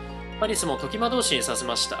て、パリスも時魔導士にさせ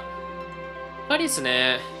ました。パリス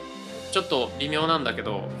ね、ちょっと微妙なんだけ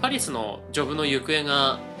ど、パリスのジョブの行方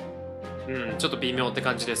が、ちょっと微妙って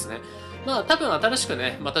感じですね。まあ多分新しく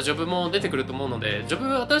ね、またジョブも出てくると思うので、ジョ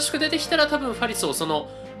ブ新しく出てきたら多分ファリスをその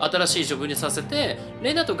新しいジョブにさせて、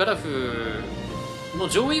レナとガラフの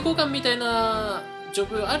上位互換みたいなジョ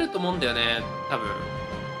ブあると思うんだよね、多分。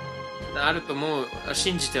あると思う、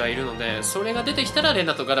信じてはいるので、それが出てきたらレ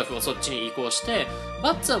ナとガラフをそっちに移行して、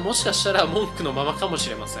バッツはもしかしたら文句のままかもし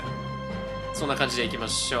れません。そんな感じでいきま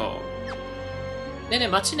しょう。でね、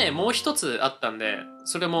街ね、もう一つあったんで、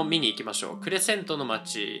それも見に行きましょう。クレセントの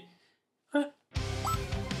街。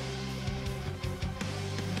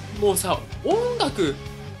もうさ、音楽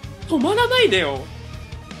止まらないでよ。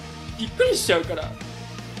びっくりしちゃうから。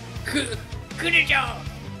来るじゃ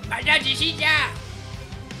まだ地震じゃ。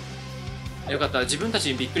よかった、自分た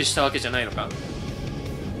ちにびっくりしたわけじゃないのか。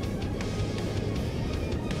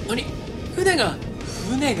何？船が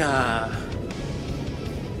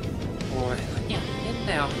おい、何やってん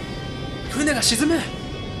だよ。船が沈むよ、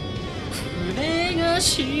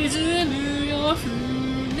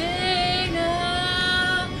船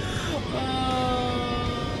が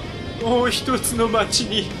もう一つの町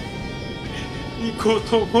に行こう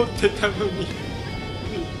と思ってたのに、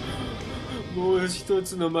もう一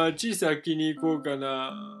つの町先に行こうか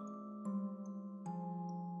な。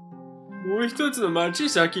もう一つの町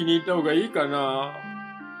先に行った方がいいかな。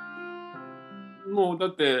もうだ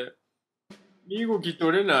って身動き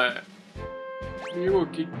取れな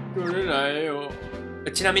いよ。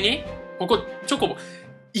ちなみにここチョコボ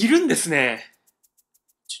いるんですね。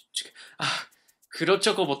黒チ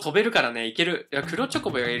ョコボ飛べるからね、いける。いや、黒チョ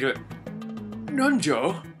コボがいる。なんじゃ？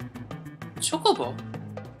チョコボ？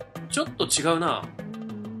ちょっと違うな。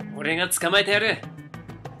俺が捕まえてやる。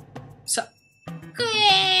く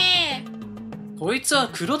えー！こいつは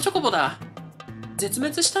黒チョコボだ。絶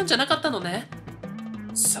滅したんじゃなかったのね。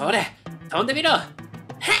それ、飛んでみろ。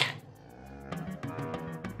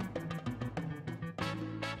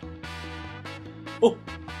お、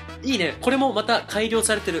いいね。これもまた改良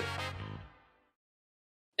されてる。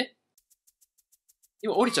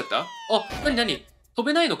今降りちゃった？なに飛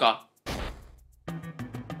べないのか？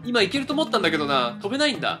今行けると思ったんだけどな。飛べな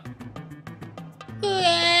いんだ。く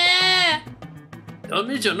えダ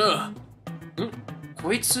メじゃな。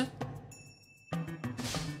こいつ？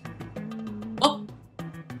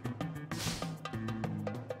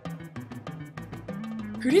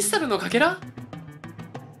クリスタルのかけら？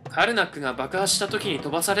カルナックが爆破した時に飛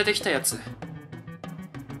ばされてきたやつ。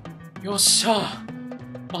よっしゃ。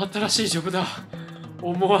新しいジョブだ。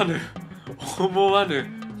思わぬ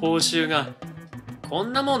報酬が。こ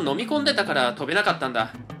んなもん飲み込んでたから飛べなかったん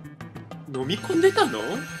だ。飲み込んでたの？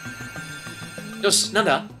よし、なん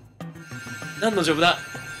だ？何のジョブだ？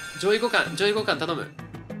上位互換頼む。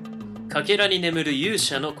かけらに眠る勇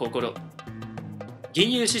者の心。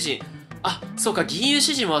銀融詩人。そうか、銀融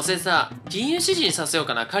詩人も忘れてた。銀融詩人させよう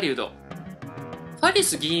かな、狩人。ファリ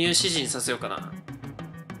ス銀融詩人させようかな。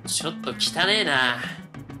ちょっと汚ねえな。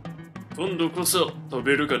今度こそ飛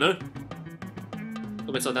べるかな。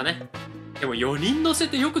飛べそうだね。でも4人乗せ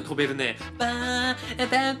てよく飛べるね。バーン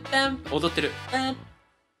バンバン踊ってる。バン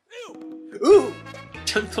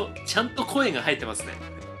ちゃんと声が入ってますね。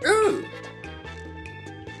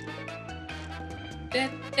てっ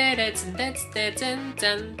てれつんてつてつんつ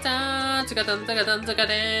んたつかたんたかたんたか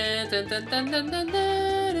でんてんてんてんてんてんて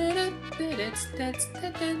れれってれつてつて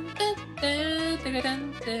てんてっててかた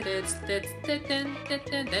んてれつてつててんて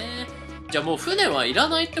てで。じゃあもう船はいら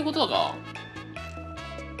ないってことか。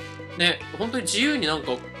ね、本当に自由になん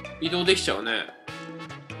か移動できちゃうね。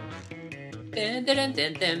てんてれんて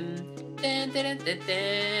んてんてんてれんてんて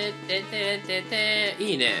んてんてれんてんてん。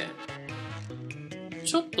いいね。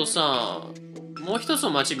ちょっとさ、もう一つ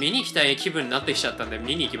の街見に行きたい気分になってきちゃったんで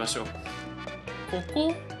見に行きましょう。こ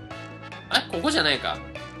こここじゃないか。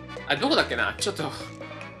どこだっけな。ちょっと待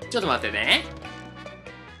ってね。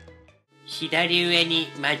左上に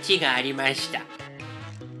町がありました。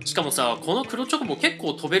しかもさ、この黒チョコボ結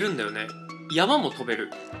構飛べるんだよね。山も飛べる。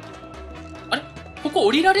あれここ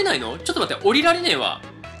降りられないの？ちょっと待って、降りられねえわ。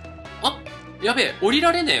やべえ、降り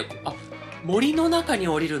られねえ。森の中に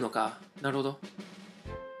降りるのか。なるほど。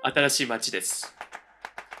新しい街です。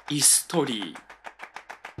イストリ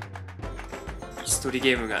ー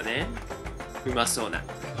ゲームがね、うまそうな。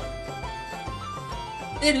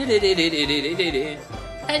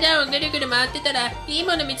花をぐるぐる回ってたらいい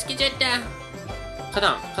もの見つけちゃった。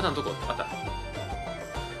花壇どこあった。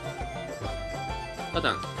花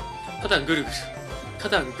壇ぐるぐる。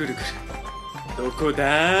どこ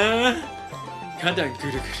だー。花壇ぐ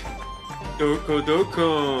るぐる。ど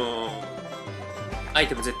こアイ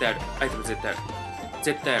テム絶対ある。アイテム絶対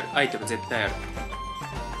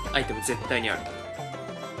にある。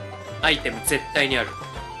アイテム絶対にある。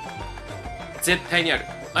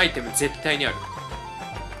アイテム絶対にある。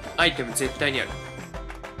アイテム絶対にある。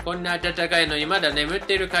こんな暖かいのにまだ眠っ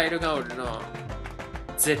てるカエルがおるの。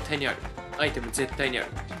絶対にある。アイテム絶対にある。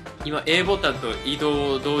今 A ボタンと移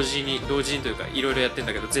動を同時にというかいろいろやってん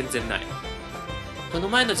だけど全然ない。この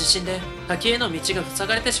前の地震で滝への道が塞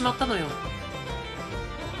がれてしまったのよ。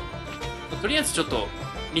とりあえずちょっと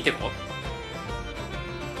見てこう。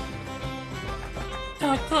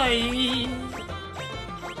高い。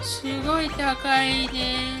すごい高い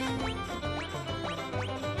ね。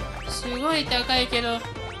すごい高いけど、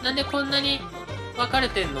なんでこんなに分かれ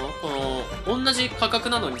てんの？この同じ価格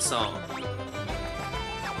なのにさ、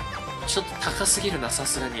ちょっと高すぎるな、さ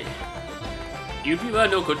すがに。指輪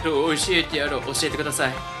のことを教えてやろう。教えてくださ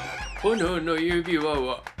い。炎の指輪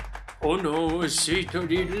は炎を吸い取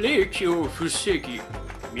り冷気を防ぎ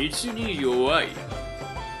水に弱い。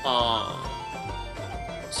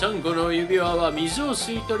サンゴの指輪は水を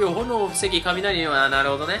吸い取り炎を防ぎ雷には。なる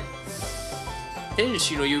ほどね。天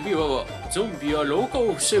使の指輪はゾンビや老化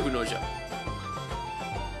を防ぐのじゃ。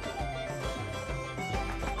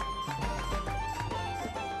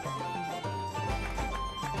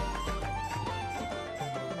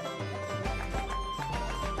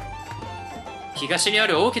東にあ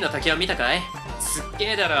る大きな滝は見たかい？すっ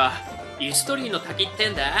げえだろ。イストリーの滝って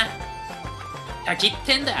んだ。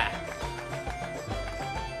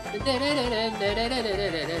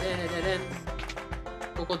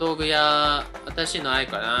ここ道具屋、私の愛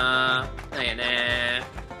かな。なんやね。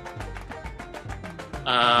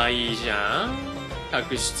いいじゃん。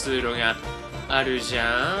隠し通路があるじ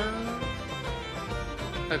ゃ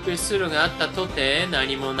ん。隠し通路があったとて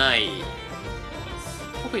何もない。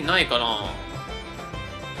特にないかな。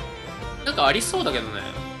なんかありそうだけどね。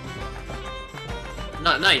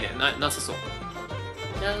ないね。なさそう。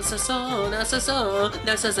なさそう。こ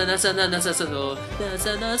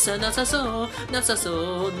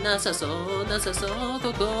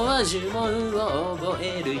こは呪文を覚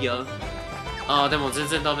えるよ。でも全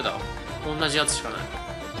然ダメだ。同じやつしかない。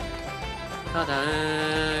花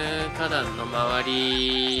壇の周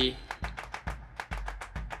り。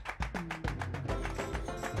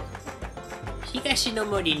東の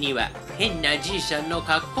森には変なじいさんの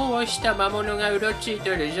格好をした魔物がうろつい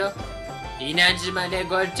とるぞ。稲妻で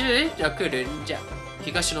ごつっと来るんじゃ。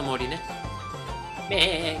東の森ね。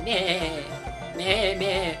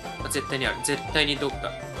絶対にある。絶対にどっか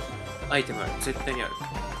アイテムある。絶対にある。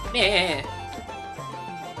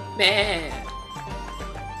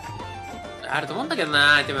あると思うんだけど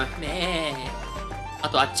な、アイテム。あ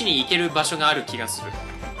とあっちに行ける場所がある気がする。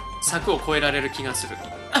柵を越えられる気がする。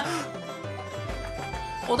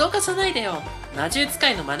脅かさないでよ。魔獣使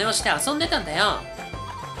いの真似をして遊んでたんだよ。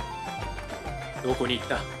どこに行っ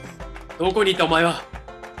たお前は。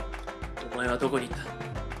お前はどこに行った。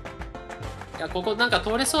いや、ここなんか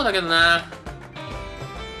通れそうだけどな。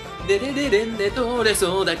でれれれんで通れ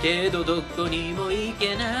そうだけどどこにも行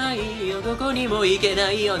けないよ、どこにも行け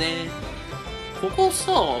ないよね。ここ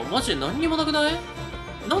さ、マジで何にもなくない？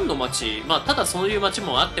何の街？まあただそういう街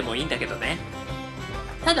もあってもいいんだけどね。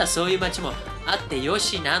ただそういう街もあってよ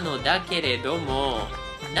しなのだけれども、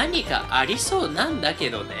何かありそうなんだけ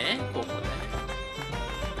どね、ここね。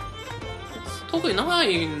特にな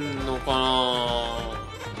いのかな。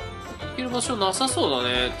行ける場所なさそうだ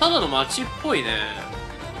ね。ただの街っぽいね。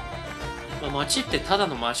まあ、街ってただ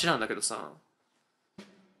の街なんだけどさ。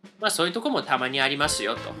まあそういうとこもたまにあります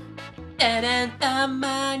よと。た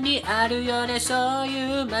まにあるよね、そう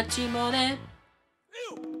いう街もね。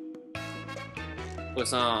これ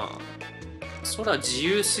さ、空自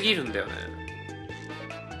由すぎるんだよね。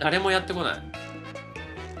誰もやってこない。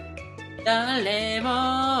誰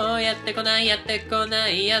もやってこない、やってこな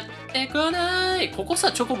い、やってこない。ここ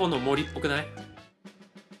さ、チョコボの森っぽくない？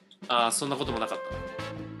ああ、そんなこともなかっ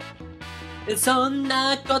た。そん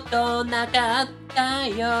なことなかった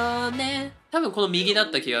よね。多分この右だっ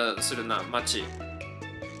た気がするな、街。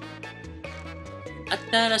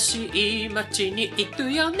新しい街に行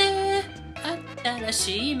くよね。新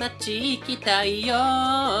しい街行きたいよ。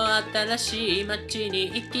新しい街に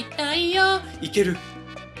行きたいよ。行ける。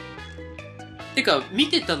てか、見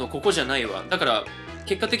てたのここじゃないわ。だから、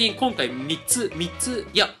結果的に今回3つ、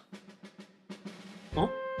いや。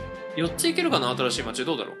4つ行けるかな？新しい街。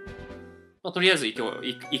どうだろう。まあ、とりあえず行こう。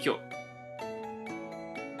行こう。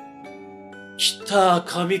来た、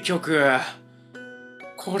神曲。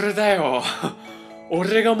これだよ。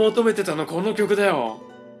俺が求めてたのこの曲だよ。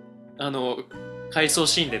回想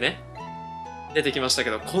シーンでね、出てきましたけ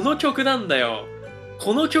ど、この曲なんだよ。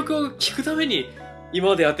この曲を聴くために、今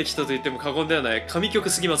までやってきたと言っても過言ではない。神曲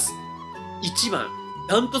すぎます。1番。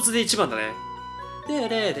ダントツで1番だね。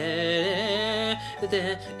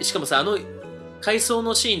しかもさ、回想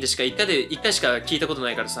のシーンでしか1回しか聞いたことな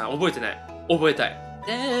いからさ、覚えてない。覚えたい。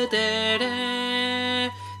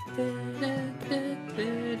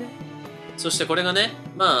そしてこれがね、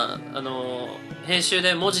まあ、編集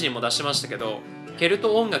で文字にも出しましたけど、ケル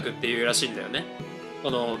ト音楽っていうらしいんだよね。こ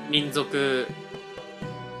の民族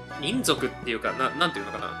っていうか、なんていう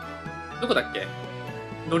のかな。どこだっけ？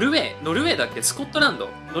ノルウェーだっけ？スコットランド。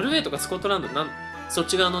ノルウェーとかスコットランド、そっ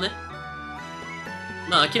ち側のね。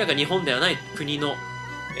まあ明らか日本ではない国の、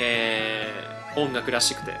音楽ら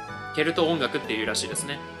しくて、ケルト音楽っていうらしいです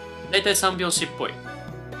ね。だいたい3拍子っぽい。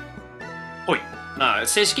まあ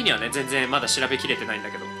正式にはね、全然まだ調べきれてないん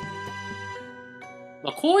だけど。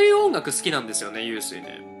まあこういう音楽好きなんですよね、ユースイ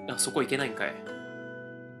ね。あ、そこ行けないんかい。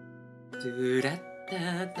トゥラッ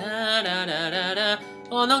タタララララ。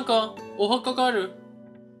あ、なんか、お墓がある。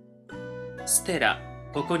ステラ、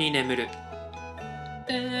ここに眠る。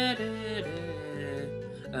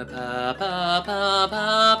パパパパパ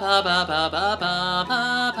パパパパ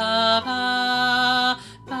パパパ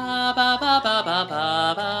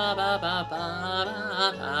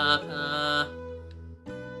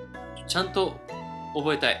ちゃんと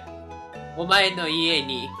覚えたい。お前の家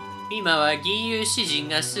に今は銀融詩人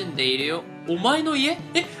が住んでいるよ。お前の家？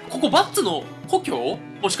ここバッツの故郷？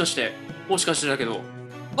もしかしてだけど。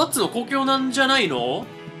バッツの故郷なんじゃないの？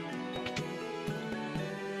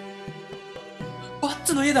バッ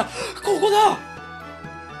ツの家だ！ここだ！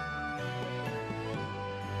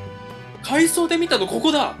改装で見たのこ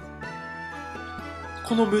こだ！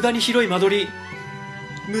この無駄に広い間取り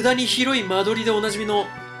でおなじみの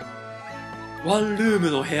ワンルー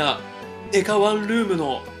ムの部屋。デカワンルーム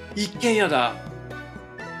の一軒家だ。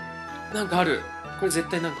なんかある。これ絶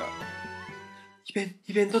対なんかイ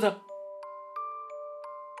ベントだ。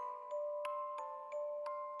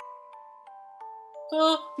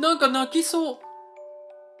あ、なんか泣きそう。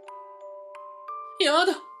や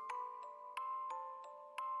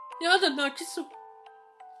だ、泣きそう。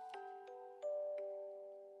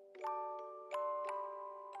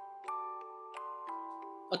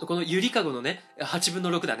あとこのゆりかごのね、8分の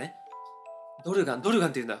6だね。ドルガンって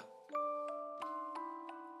言うんだ。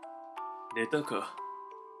寝たか。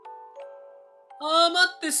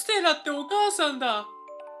待って、ステラってお母さんだ。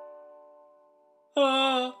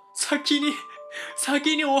先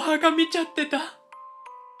にお墓見ちゃってた。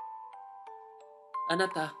あな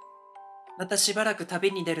た、またしばらく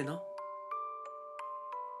旅に出るの？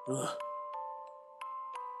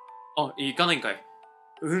行かないんかい。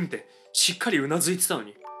って、しっかりうなずいてたの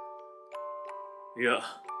に。いや、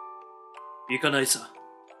行かないさ。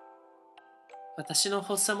私の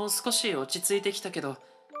発作も少し落ち着いてきたけど、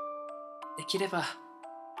できれば、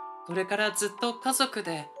これからずっと家族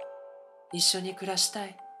で一緒に暮らした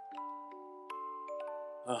い。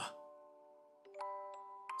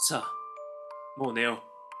さあ、もう寝よう。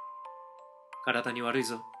体に悪い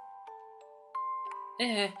ぞ。え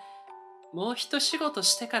え、もう一仕事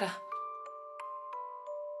してから。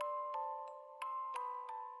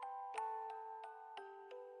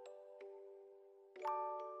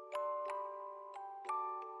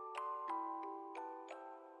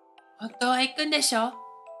本当は行くんでしょ？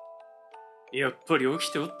やっぱり起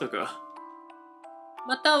きておったか。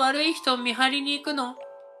また悪い人を見張りに行くの？あ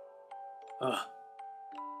あ。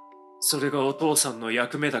それがお父さんの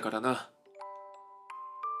役目だからな。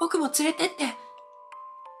僕も連れてって。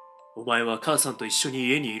お前は母さんと一緒に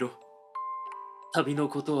家にいろ。旅の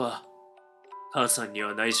ことは母さんに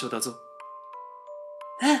は内緒だぞ。う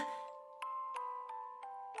ん。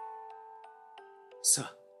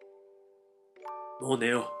さあ、もう寝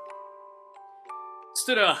よう。ス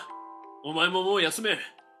テラ、お前ももう休め。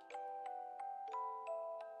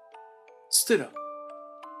ステラ。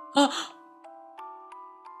あ、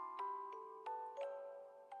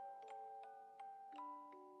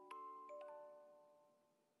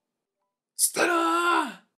ステラ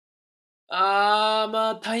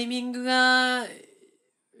まあタイミングが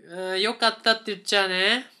良かったって言っちゃ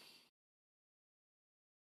ね。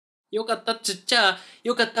良かったっつっちゃ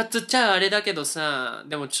あれだけどさ、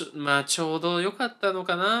でもまあちょうど良かったの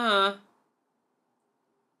かな。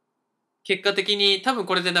結果的に多分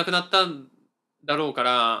これで亡くなったんだろうか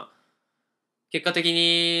ら、結果的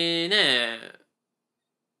にね、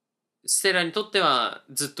ステラにとっては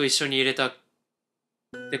ずっと一緒に入れたっ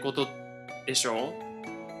てことでしょ。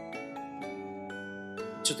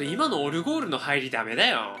ちょっと今のオルゴールの入りダメだ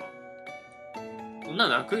よ。こんな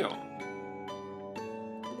泣くよ。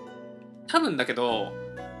多分だけど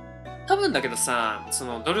さ、そ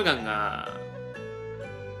のドルガンが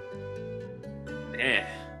ね、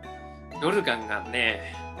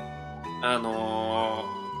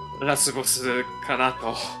ラスボスかな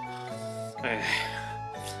と。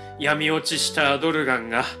闇落ちしたドルガン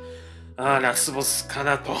が、ラスボスか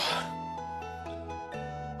なと。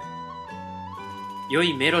良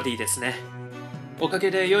いメロディーですね。おかげ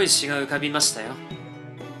で良い詩が浮かびましたよ。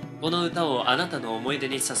この歌をあなたの思い出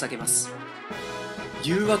に捧げます。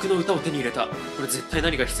誘惑の歌を手に入れた。これ絶対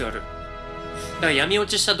何か必要ある。だから闇落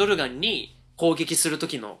ちしたドルガンに攻撃する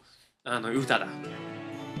時の歌だ。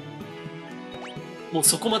もう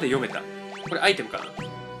そこまで読めた。これアイテムかな？違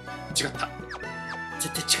った。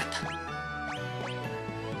絶対違っ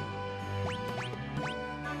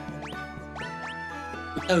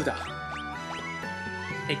た。歌うだ。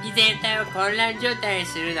敵全体を混乱状態に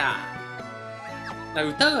するな。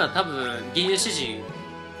歌が多分銀融詩人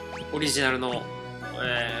オリジナルの、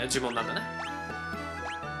呪文なんだね。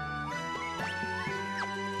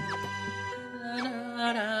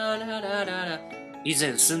以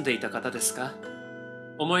前住んでいた方ですか？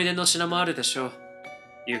思い出の品もあるでしょう。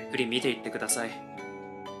ゆっくり見ていってください。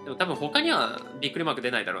でも多分他にはびっくりマーク出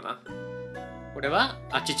ないだろうな。これは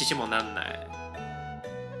あちちちもなんない。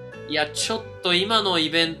いや、ちょっと今のイ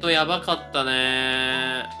ベントやばかった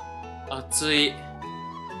ね。熱い。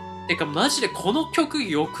てかマジでこの曲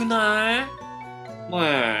良くない？ね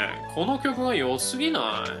え、この曲は良すぎ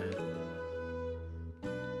な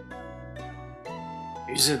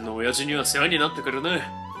い？以前の親父には世話になってくるね。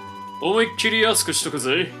思いっきり安くしとく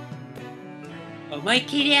ぜ。思いっ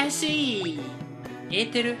きり安い。エ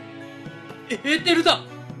ーテル？エーテルだ。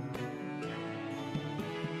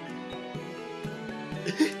エ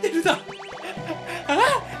ーテルだ。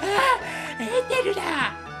エーテルだ。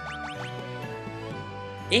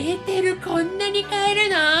エーテルこんなに買える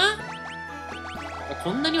の？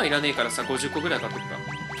こんなにはいらねえからさ、50個ぐらい買っとくか。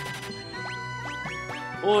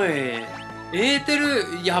おい、エーテ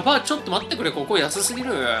ル、やば、ちょっと待ってくれ、ここ安すぎ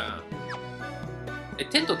る。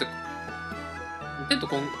テント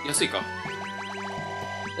安いか。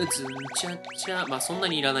ズンチャッチャ。まあそんな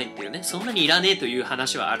にいらないっていうね。そんなにいらねえという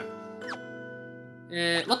話はある。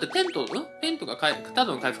待って、テントがただ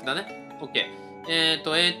の回復だね。オッケー。エー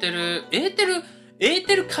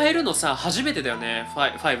テル変えるのさ、初めてだよね。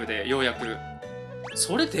5で、ようやく。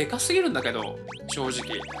それでかすぎるんだけど、正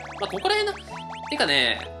直。まあ、ここら辺てか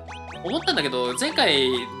ね、思ったんだけど、前回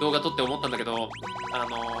動画撮って思ったんだけど、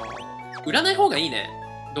売らない方がいいね、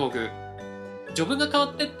道具。序文が変わ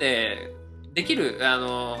ってって、できる、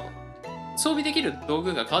装備できる道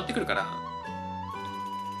具が変わってくるから。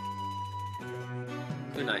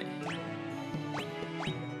売れない。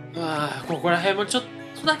ここら辺もちょっ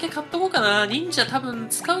とだけ買っとこうかな。忍者多分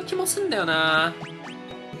使う気もすんだよな。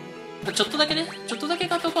ちょっとだけね。ちょっとだけ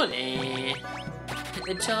買っとこうね。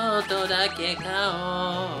ちょっとだけ買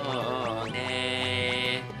おう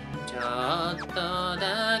ね。ちょっと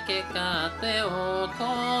だけ買ってお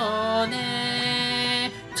こう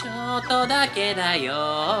ね。ちょょっとだけだ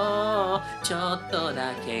よ、ちょっと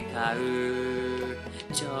だけ買う、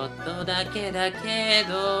ちょっとだけだけ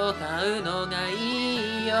ど買うのが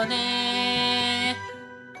いいよね。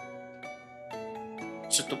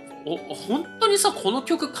ちょっと本当にさ、この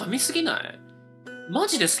曲神すぎない？マ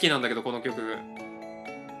ジで好きなんだけど、この曲。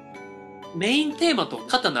メインテーマと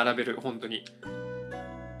肩並べる、本当に。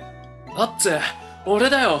バッツ、俺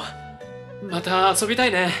だよ。また遊びた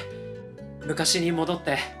いね。昔に戻っ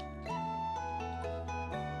て。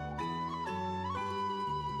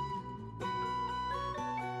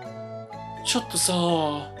ちょっとさ、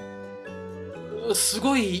す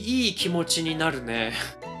ごいいい気持ちになるね。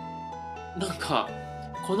なんか、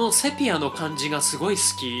このセピアの感じがすごい好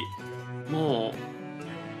き。も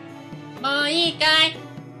ういいかい？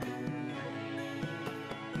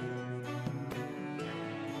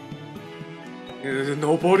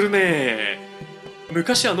登るね。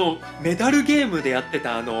昔メダルゲームでやって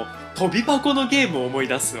た飛び箱のゲームを思い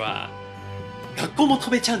出すわ。学校も飛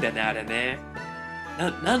べちゃうんだよね、あれね。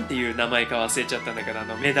なんていう名前か忘れちゃったんだけど、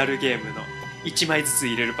メダルゲームの1枚ずつ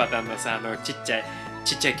入れるパターンのさ、ちっちゃい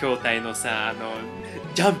筐体のさ、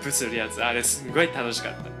ジャンプするやつ、あれすんごい楽しか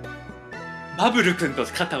った。バブル君と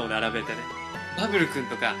肩を並べてね。バブル君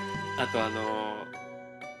とか、あとな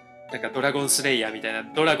んかドラゴンスレイヤーみたいな、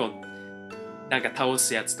ドラゴンなんか倒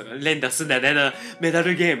すやつとか連打すんだよね。メダ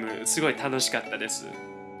ルゲーム、すごい楽しかったです。も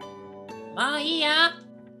ういいや。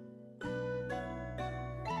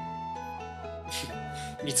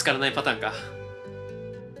見つからないパターンか。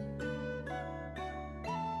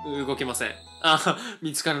動けません。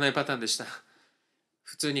見つからないパターンでした。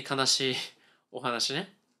普通に悲しいお話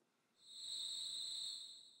ね。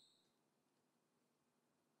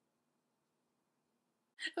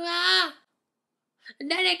うわあ、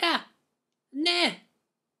誰か、ねえ、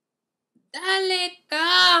誰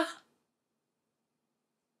か。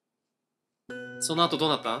その後どう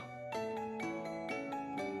なった？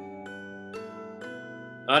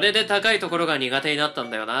あれで高いところが苦手になった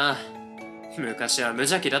んだよな。昔は無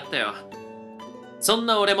邪気だったよ。そん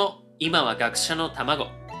な俺も今は学者の卵。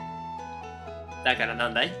だからな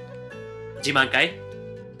んだい？自慢かい？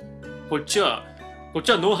こっちは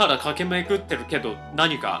野原駆け巡ってるけど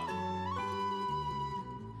何か？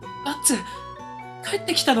バッツ、帰っ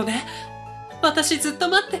てきたのね。私ずっと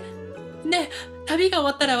待って。ねえ、旅が終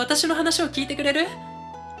わったら私の話を聞いてくれる？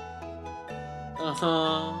あ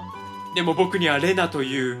はー。でも僕にはレナと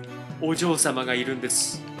いうお嬢様がいるんで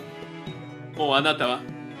す。もうあなたは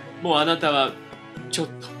ちょっ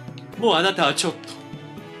と。おお、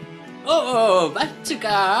バッチ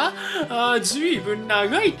か。ずいぶん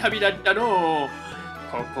長い旅だったの。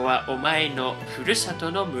ここはお前のふるさ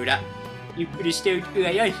との村。ゆっくりしておく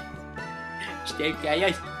がよい。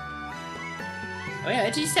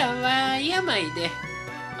親父さんは病で。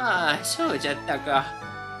そうじゃったか。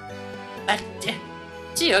バッチ、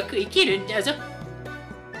強く生きるんじゃぞ。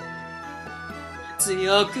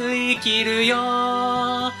強く生きるよ。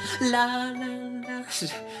ラララ。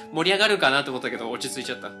盛り上がるかなと思ったけど落ち着い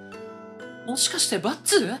ちゃった。もしかしてバッ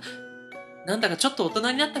ツ？なんだかちょっと大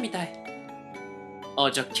人になったみたい。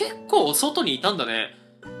じゃあ結構外にいたんだね。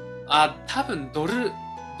多分ドル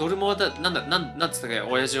モアだ、なんつったっけ、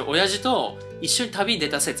親父と一緒に旅に出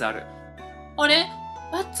た説ある。あれ？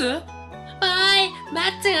バッツ？わーい、バ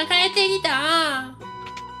ッツが帰ってきた。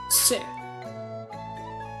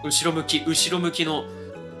後ろ向き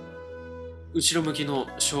の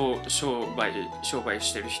商売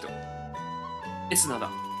してる人。エスナだ。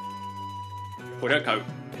これは買う。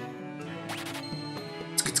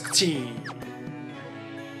つくつくチーン。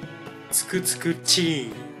つくつくチー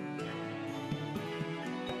ン。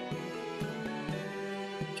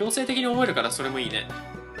強制的に覚えるからそれもいいね。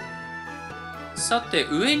さて、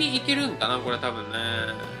上に行けるんかなこれ多分ね。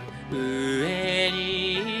上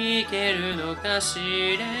に行けるのかし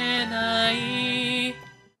れない。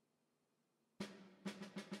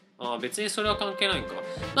別にそれは関係ないんか。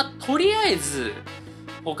とりあえず、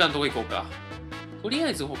他のとこ行こうか。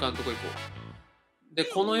で、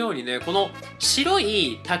このようにね、この白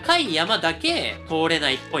い高い山だけ通れな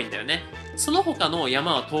いっぽいんだよね。その他の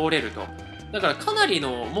山は通れると。だからかなり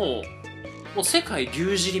の、もう世界牛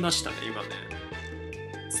耳りましたね、今ね。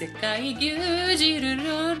世界牛耳るる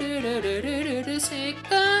るるるるる世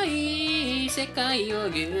界を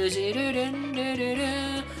牛耳るるんるるる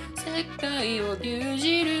世界を牛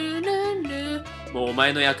耳るるんる。もうお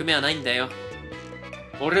前の役目はないんだよ。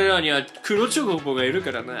俺らには黒チョコボがいる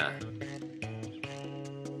からな。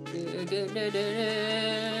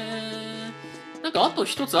なんかあと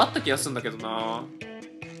一つあった気がするんだけどな。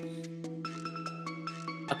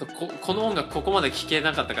あとこの音楽ここまで聴け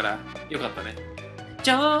なかったからよかったね。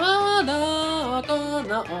ちょうどこ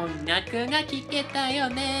の音楽が聴けたよ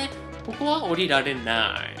ね。ここは降りられ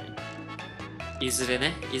ない。いずれ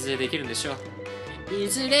ね、いずれできるんでしょう。い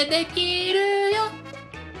ずれできるよ。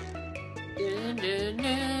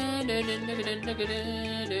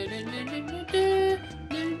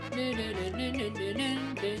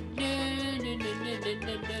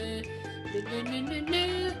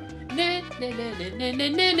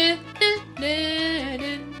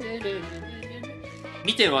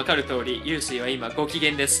見てわかる通り、ユースイは今ご機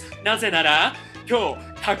嫌です。なぜなら、今日、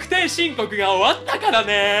確定申告が終わったから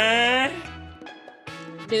ね。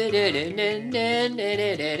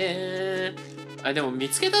あ、でも見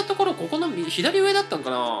つけたところ、ここの左上だったんか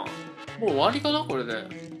な。もう終わりかなこれで。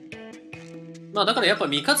まあだからやっぱ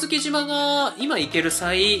三日月島が今行ける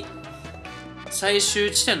最終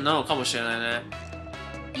地点なのかもしれないね。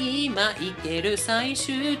今行ける最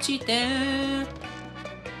終地点。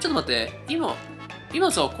ちょっと待って、今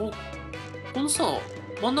さ、このさ、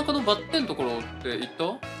真ん中のバッテンのところって行っ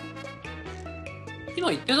た？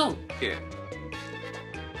今行ってたっけ？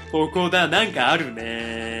ここだ、なんかある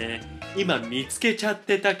ね。今見つけちゃっ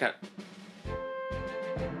てたか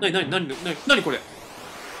ら。なにこれ。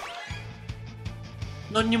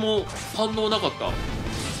何にも反応なかった。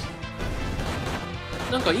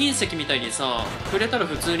なんか隕石みたいにさ、触れたら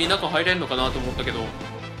普通に中入れんのかなと思ったけど、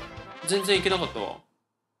全然いけなかったわ。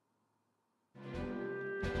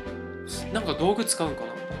なんか道具使うんかな。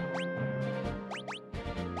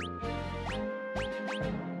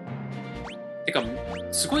てか、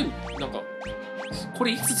すごい、なんか、こ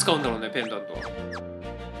れいつ使うんだろうね、ペンダント。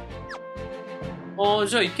ああ、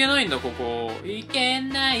じゃあいけないんだ、ここ。いけ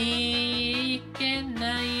ない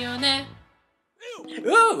よね。う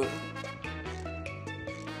う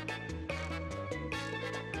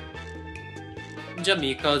じゃあ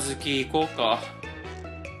三日月行こうか。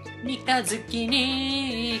三日月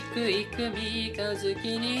に行く三日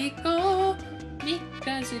月に行こう。三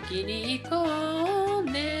日月に行こう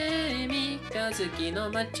ね。三日月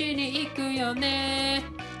の街に行くよね。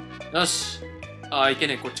よし。ああ、いけ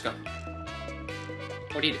ねえ、こっちか。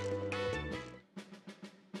降りる。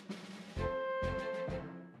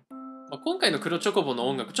まあ、今回の黒チョコボの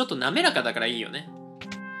音楽ちょっと滑らかだからいいよね。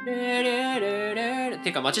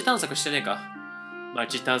てか街探索してねえか。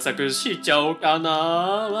街探索しちゃおうか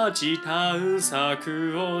な。街探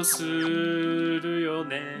索をするよ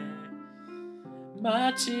ね。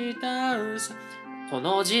街探索。こ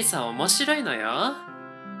のおじいさん面白いのよ。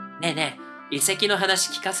ねえねえ、遺跡の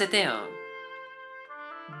話聞かせてよ。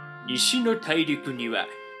西の大陸には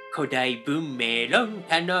古代文明論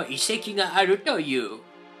家の遺跡があるという。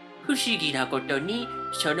不思議なことに、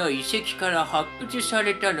その遺跡から発掘さ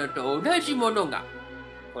れたのと同じものが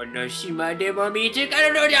この島でも見つか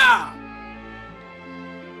るのじゃ。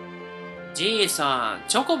じいさん、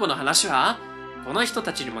チョコボの話はこの人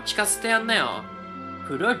たちにも聞かせてやんなよ。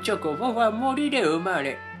黒チョコボは森で生ま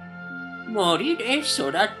れ、森で育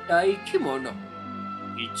った生き物。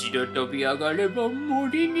一度飛び上がれば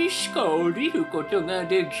森にしか降りることが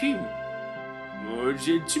できん。もう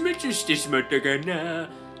絶滅してしまったかな。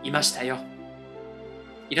いましたよ。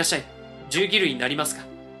いらっしゃい。十ギルになりますか？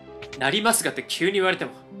なりますがって急に言われて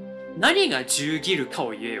も、何が十ギルか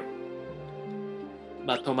を言えよ。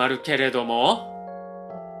まあ止まるけれども、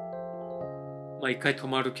まあ一回止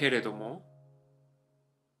まるけれども、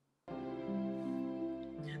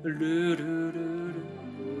ルルル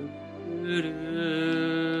ルル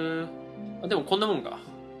ル。あ、でもこんなもんか。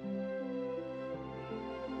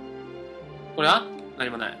これは何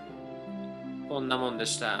もない。こんなもんで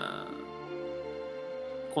した。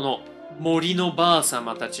この森のばあ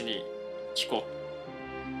様たちに聞こ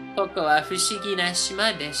う。ここは不思議な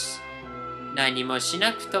島です。何もし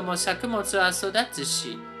なくとも作物は育つ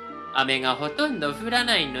し、雨がほとんど降ら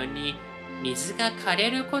ないのに水が枯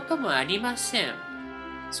れることもありません。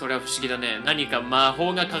それは不思議だね。何か魔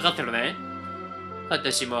法がかかってるね。今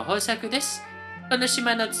年も豊作です。この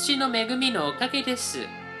島の土の恵みのおかげです。い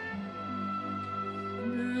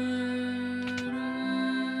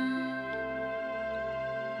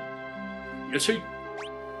らっしゃい。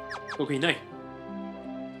僕いない。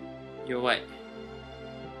弱い。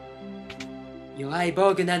弱い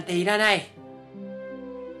防具なんていらない。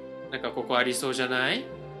なんかここありそうじゃない？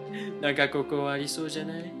なんかここありそうじゃ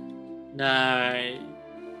ない？ない。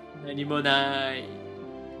何もない。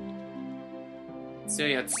強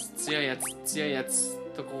いやつ、強いやつ、強いやつ。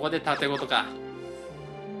と、ここで盾ごとか。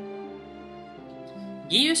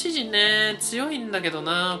銀融詩人ね、強いんだけど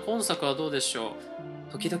な。今作はどうでしょう。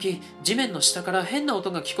時々地面の下から変な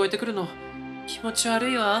音が聞こえてくるの。気持ち悪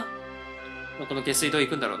いわ。この下水道行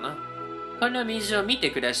くんだろうな。この水を見て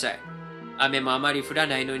ください。雨もあまり降ら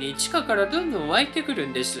ないのに地下からどんどん湧いてくる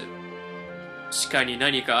んです。地下に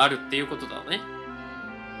何かあるっていうことだね。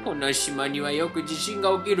この島にはよく地震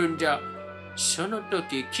が起きるんじゃ。その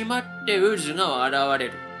時決まって渦が現れ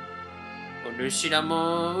る。お主ら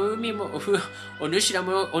も海も、お主ら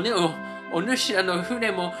も、お主らの船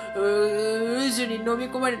も渦に飲み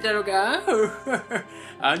込まれたのか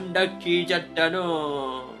アンラッキーじゃった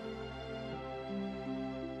の。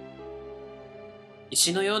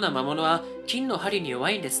石のような魔物は金の針に弱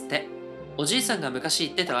いんですって。おじいさんが昔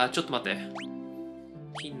言ってたわ。ちょっと待って。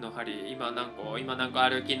金の針、今何個あ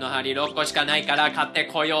る？金の針6個しかないから買って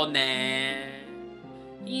こようね。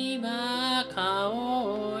今買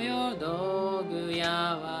おうよ道具屋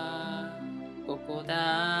はここ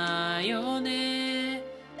だよね。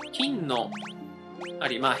金の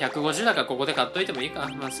針、まあ150だからここで買っといてもいいか。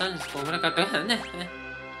まあ30個ぐらい買ったからね。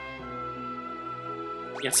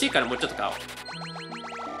安いからもうちょっと買おう。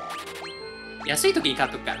安い時に買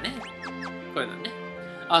っとくからね。こういうのね。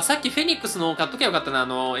あ、さっきフェニックスの買っときゃよかったな、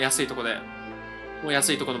安いとこで。もう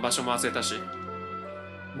安いとこの場所も忘れたし。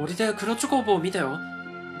森で黒チョコボを見たよ。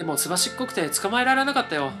でも、すばしっこくて捕まえられなかっ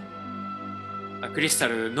たよ。あ、クリスタ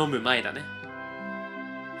ル飲む前だね。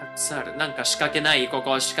たくさんある。なんか仕掛けない？こ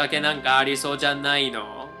こ仕掛けなんかありそうじゃない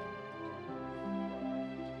の？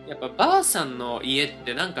やっぱばあさんの家っ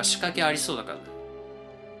てなんか仕掛けありそうだか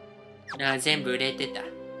ら。あ、全部売れてた。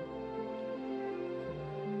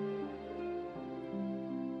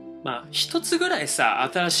まあ、一つぐらいさ、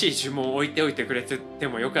新しい呪文を置いておいてくれてて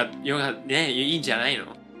もね、いいんじゃないの？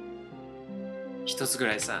一つぐ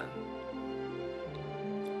らいさ。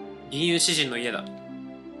銀融詩人の家だ。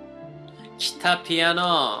来たピア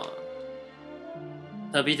ノ。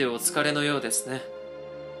旅でお疲れのようですね。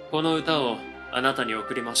この歌をあなたに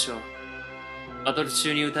送りましょう。バトル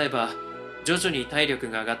中に歌えば、徐々に体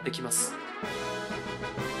力が上がってきます。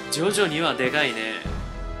徐々にはでかいね。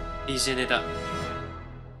リジェネだ。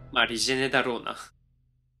まあ、リジェネだろうな。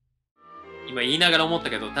今言いながら思った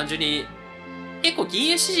けど、単純に、結構銀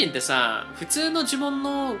融詩人ってさ、普通の呪文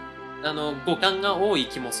の、語感が多い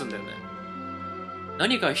気もするんだよね。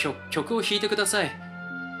何か曲を弾いてください。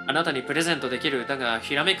あなたにプレゼントできる歌が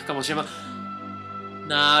ひらめくかもしれません。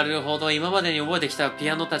なるほど、今までに覚えてきたピ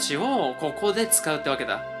アノたちをここで使うってわけ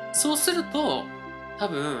だ。そうすると、多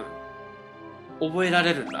分、覚えら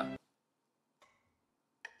れるんだ。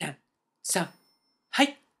3、は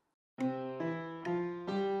い。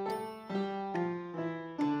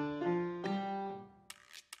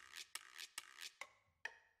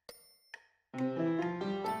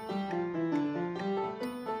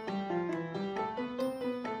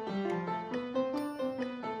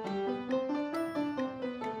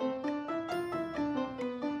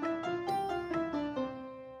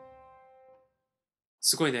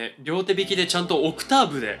すごいね。両手弾きでちゃんとオクター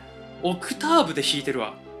ブで弾いてる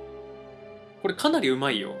わ。これかなりう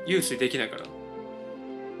まいよ。ユースできないから。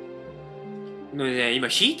ね、今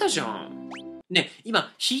弾いたじゃん。ね、今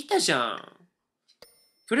弾いたじゃん。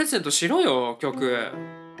プレゼントしろよ、曲。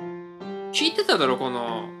弾いてただろ、こ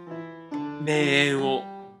の、名演を。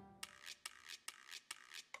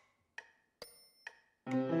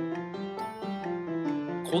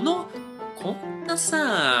こんな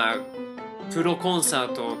さ、プロコンサ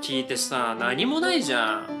ートを聞いてさ、何もないじ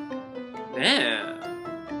ゃん。ね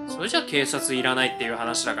え。それじゃ警察いらないっていう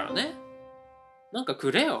話だからね。なんか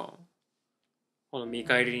くれよ。この見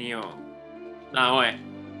返りによ。あ、おい。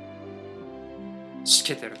し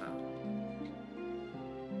けてるな。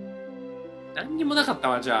何にもなかった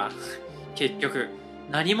わ、じゃあ。結局。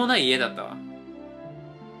何もない家だったわ。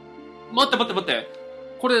待って。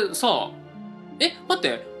これさ、待っ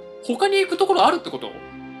て。他に行くところあるってこと？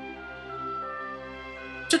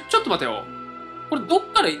ちょっと待てよ。これどっ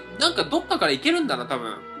かから行けるんだな、多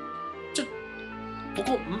分。こ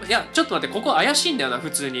こ、いや、ちょっと待って、ここ怪しいんだよな、普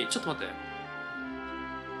通に。ちょっと待って。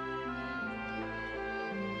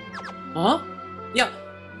いや、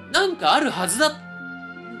なんかあるはずだ。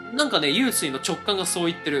なんかね、ユースイの直感がそう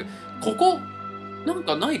言ってる。ここ、なん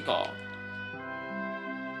かないか？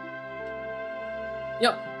い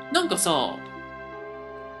や、なんかさ、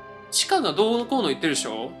地下がどうのこうの言ってるでし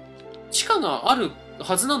ょ？地下がある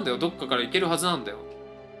はずなんだよ。どっかから行けるはずなんだよ。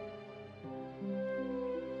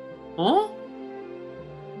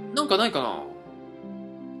なんかないかな？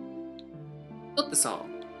だってさ、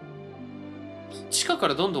地下か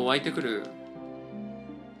らどんどん湧いてくる、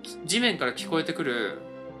地面から聞こえてくる、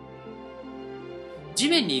地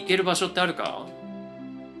面に行ける場所ってあるか？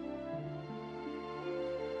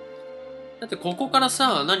だってここから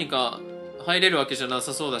さ、何か入れるわけじゃな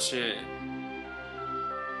さそうだし、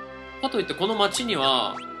かといってこの街に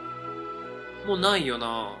は、もうないよ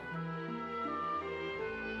な。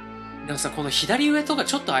でもさ、この左上とか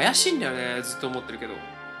ちょっと怪しいんだよね。ずっと思ってるけど。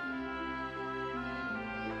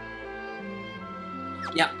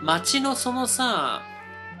いや、街のそのさ、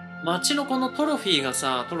街のこのトロフィーが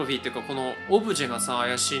さ、トロフィーっていうかこのオブジェがさ、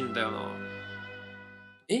怪しいんだよな。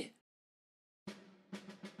え？い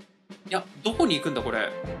や、どこに行くんだこれ。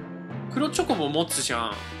黒チョコも持つじゃ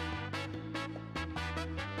ん。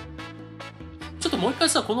ちょっともう一回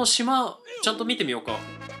さ、この島、ちゃんと見てみようか。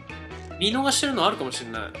見逃してるのあるかもし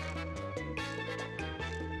んない。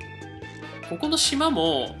ここの島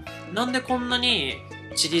も、なんでこんなに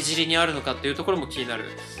チリチリにあるのかっていうところも気になる。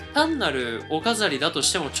単なるお飾りだと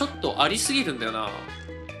してもちょっとありすぎるんだよな。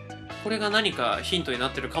これが何かヒントにな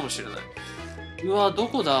ってるかもしれない。うわ、ど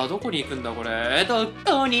こだ？どこに行くんだこれ。ど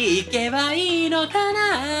こに行けばいいのか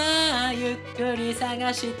な。ゆっくり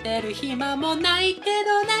探してる暇もないけど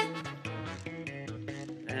ね。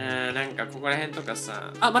なんかここら辺とか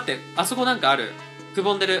さ。あ、待って。あそこなんかある。く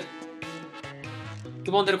ぼんでる。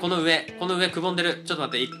くぼんでる、この上。この上くぼんでる。ちょっと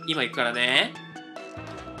待って。今行くからね。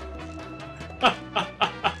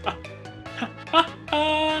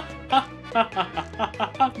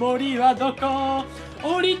森はどこ？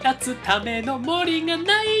降り立つための森が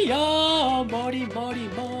ないよ。森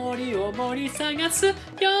を森探すよね。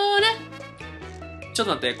ちょっ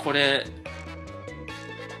と待って、これ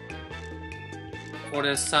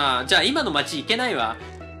さ、じゃあ今の街行けないわ。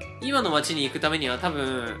今の街に行くためには多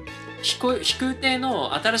分、飛空艇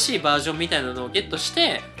の新しいバージョンみたいなのをゲットし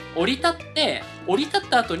て、降り立っ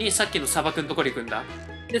た後にさっきの砂漠のところに行くんだ。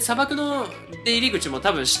で、砂漠の出入り口も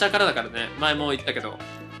多分下からだからね。前も言ったけど。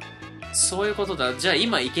そういうことだ。じゃあ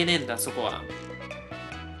今行けねえんだ、そこは。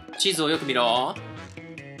地図をよく見ろ。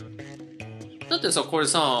だってさ、これ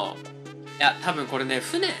さ、いや、多分これね、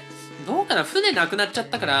どうかな？船なくなっちゃっ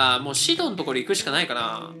たから、もうシドのところ行くしかないか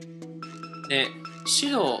な。で、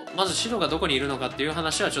まずシドがどこにいるのかっていう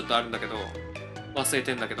話はちょっとあるんだけど、忘れ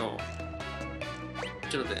てんだけど、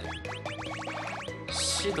ちょっと待って。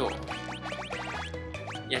シド。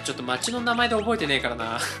いや、ちょっと町の名前で覚えてねえから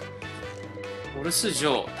な。オルス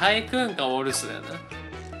城。タイクーンかオルスだよな。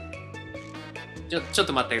ちょっ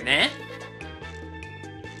と待ってね。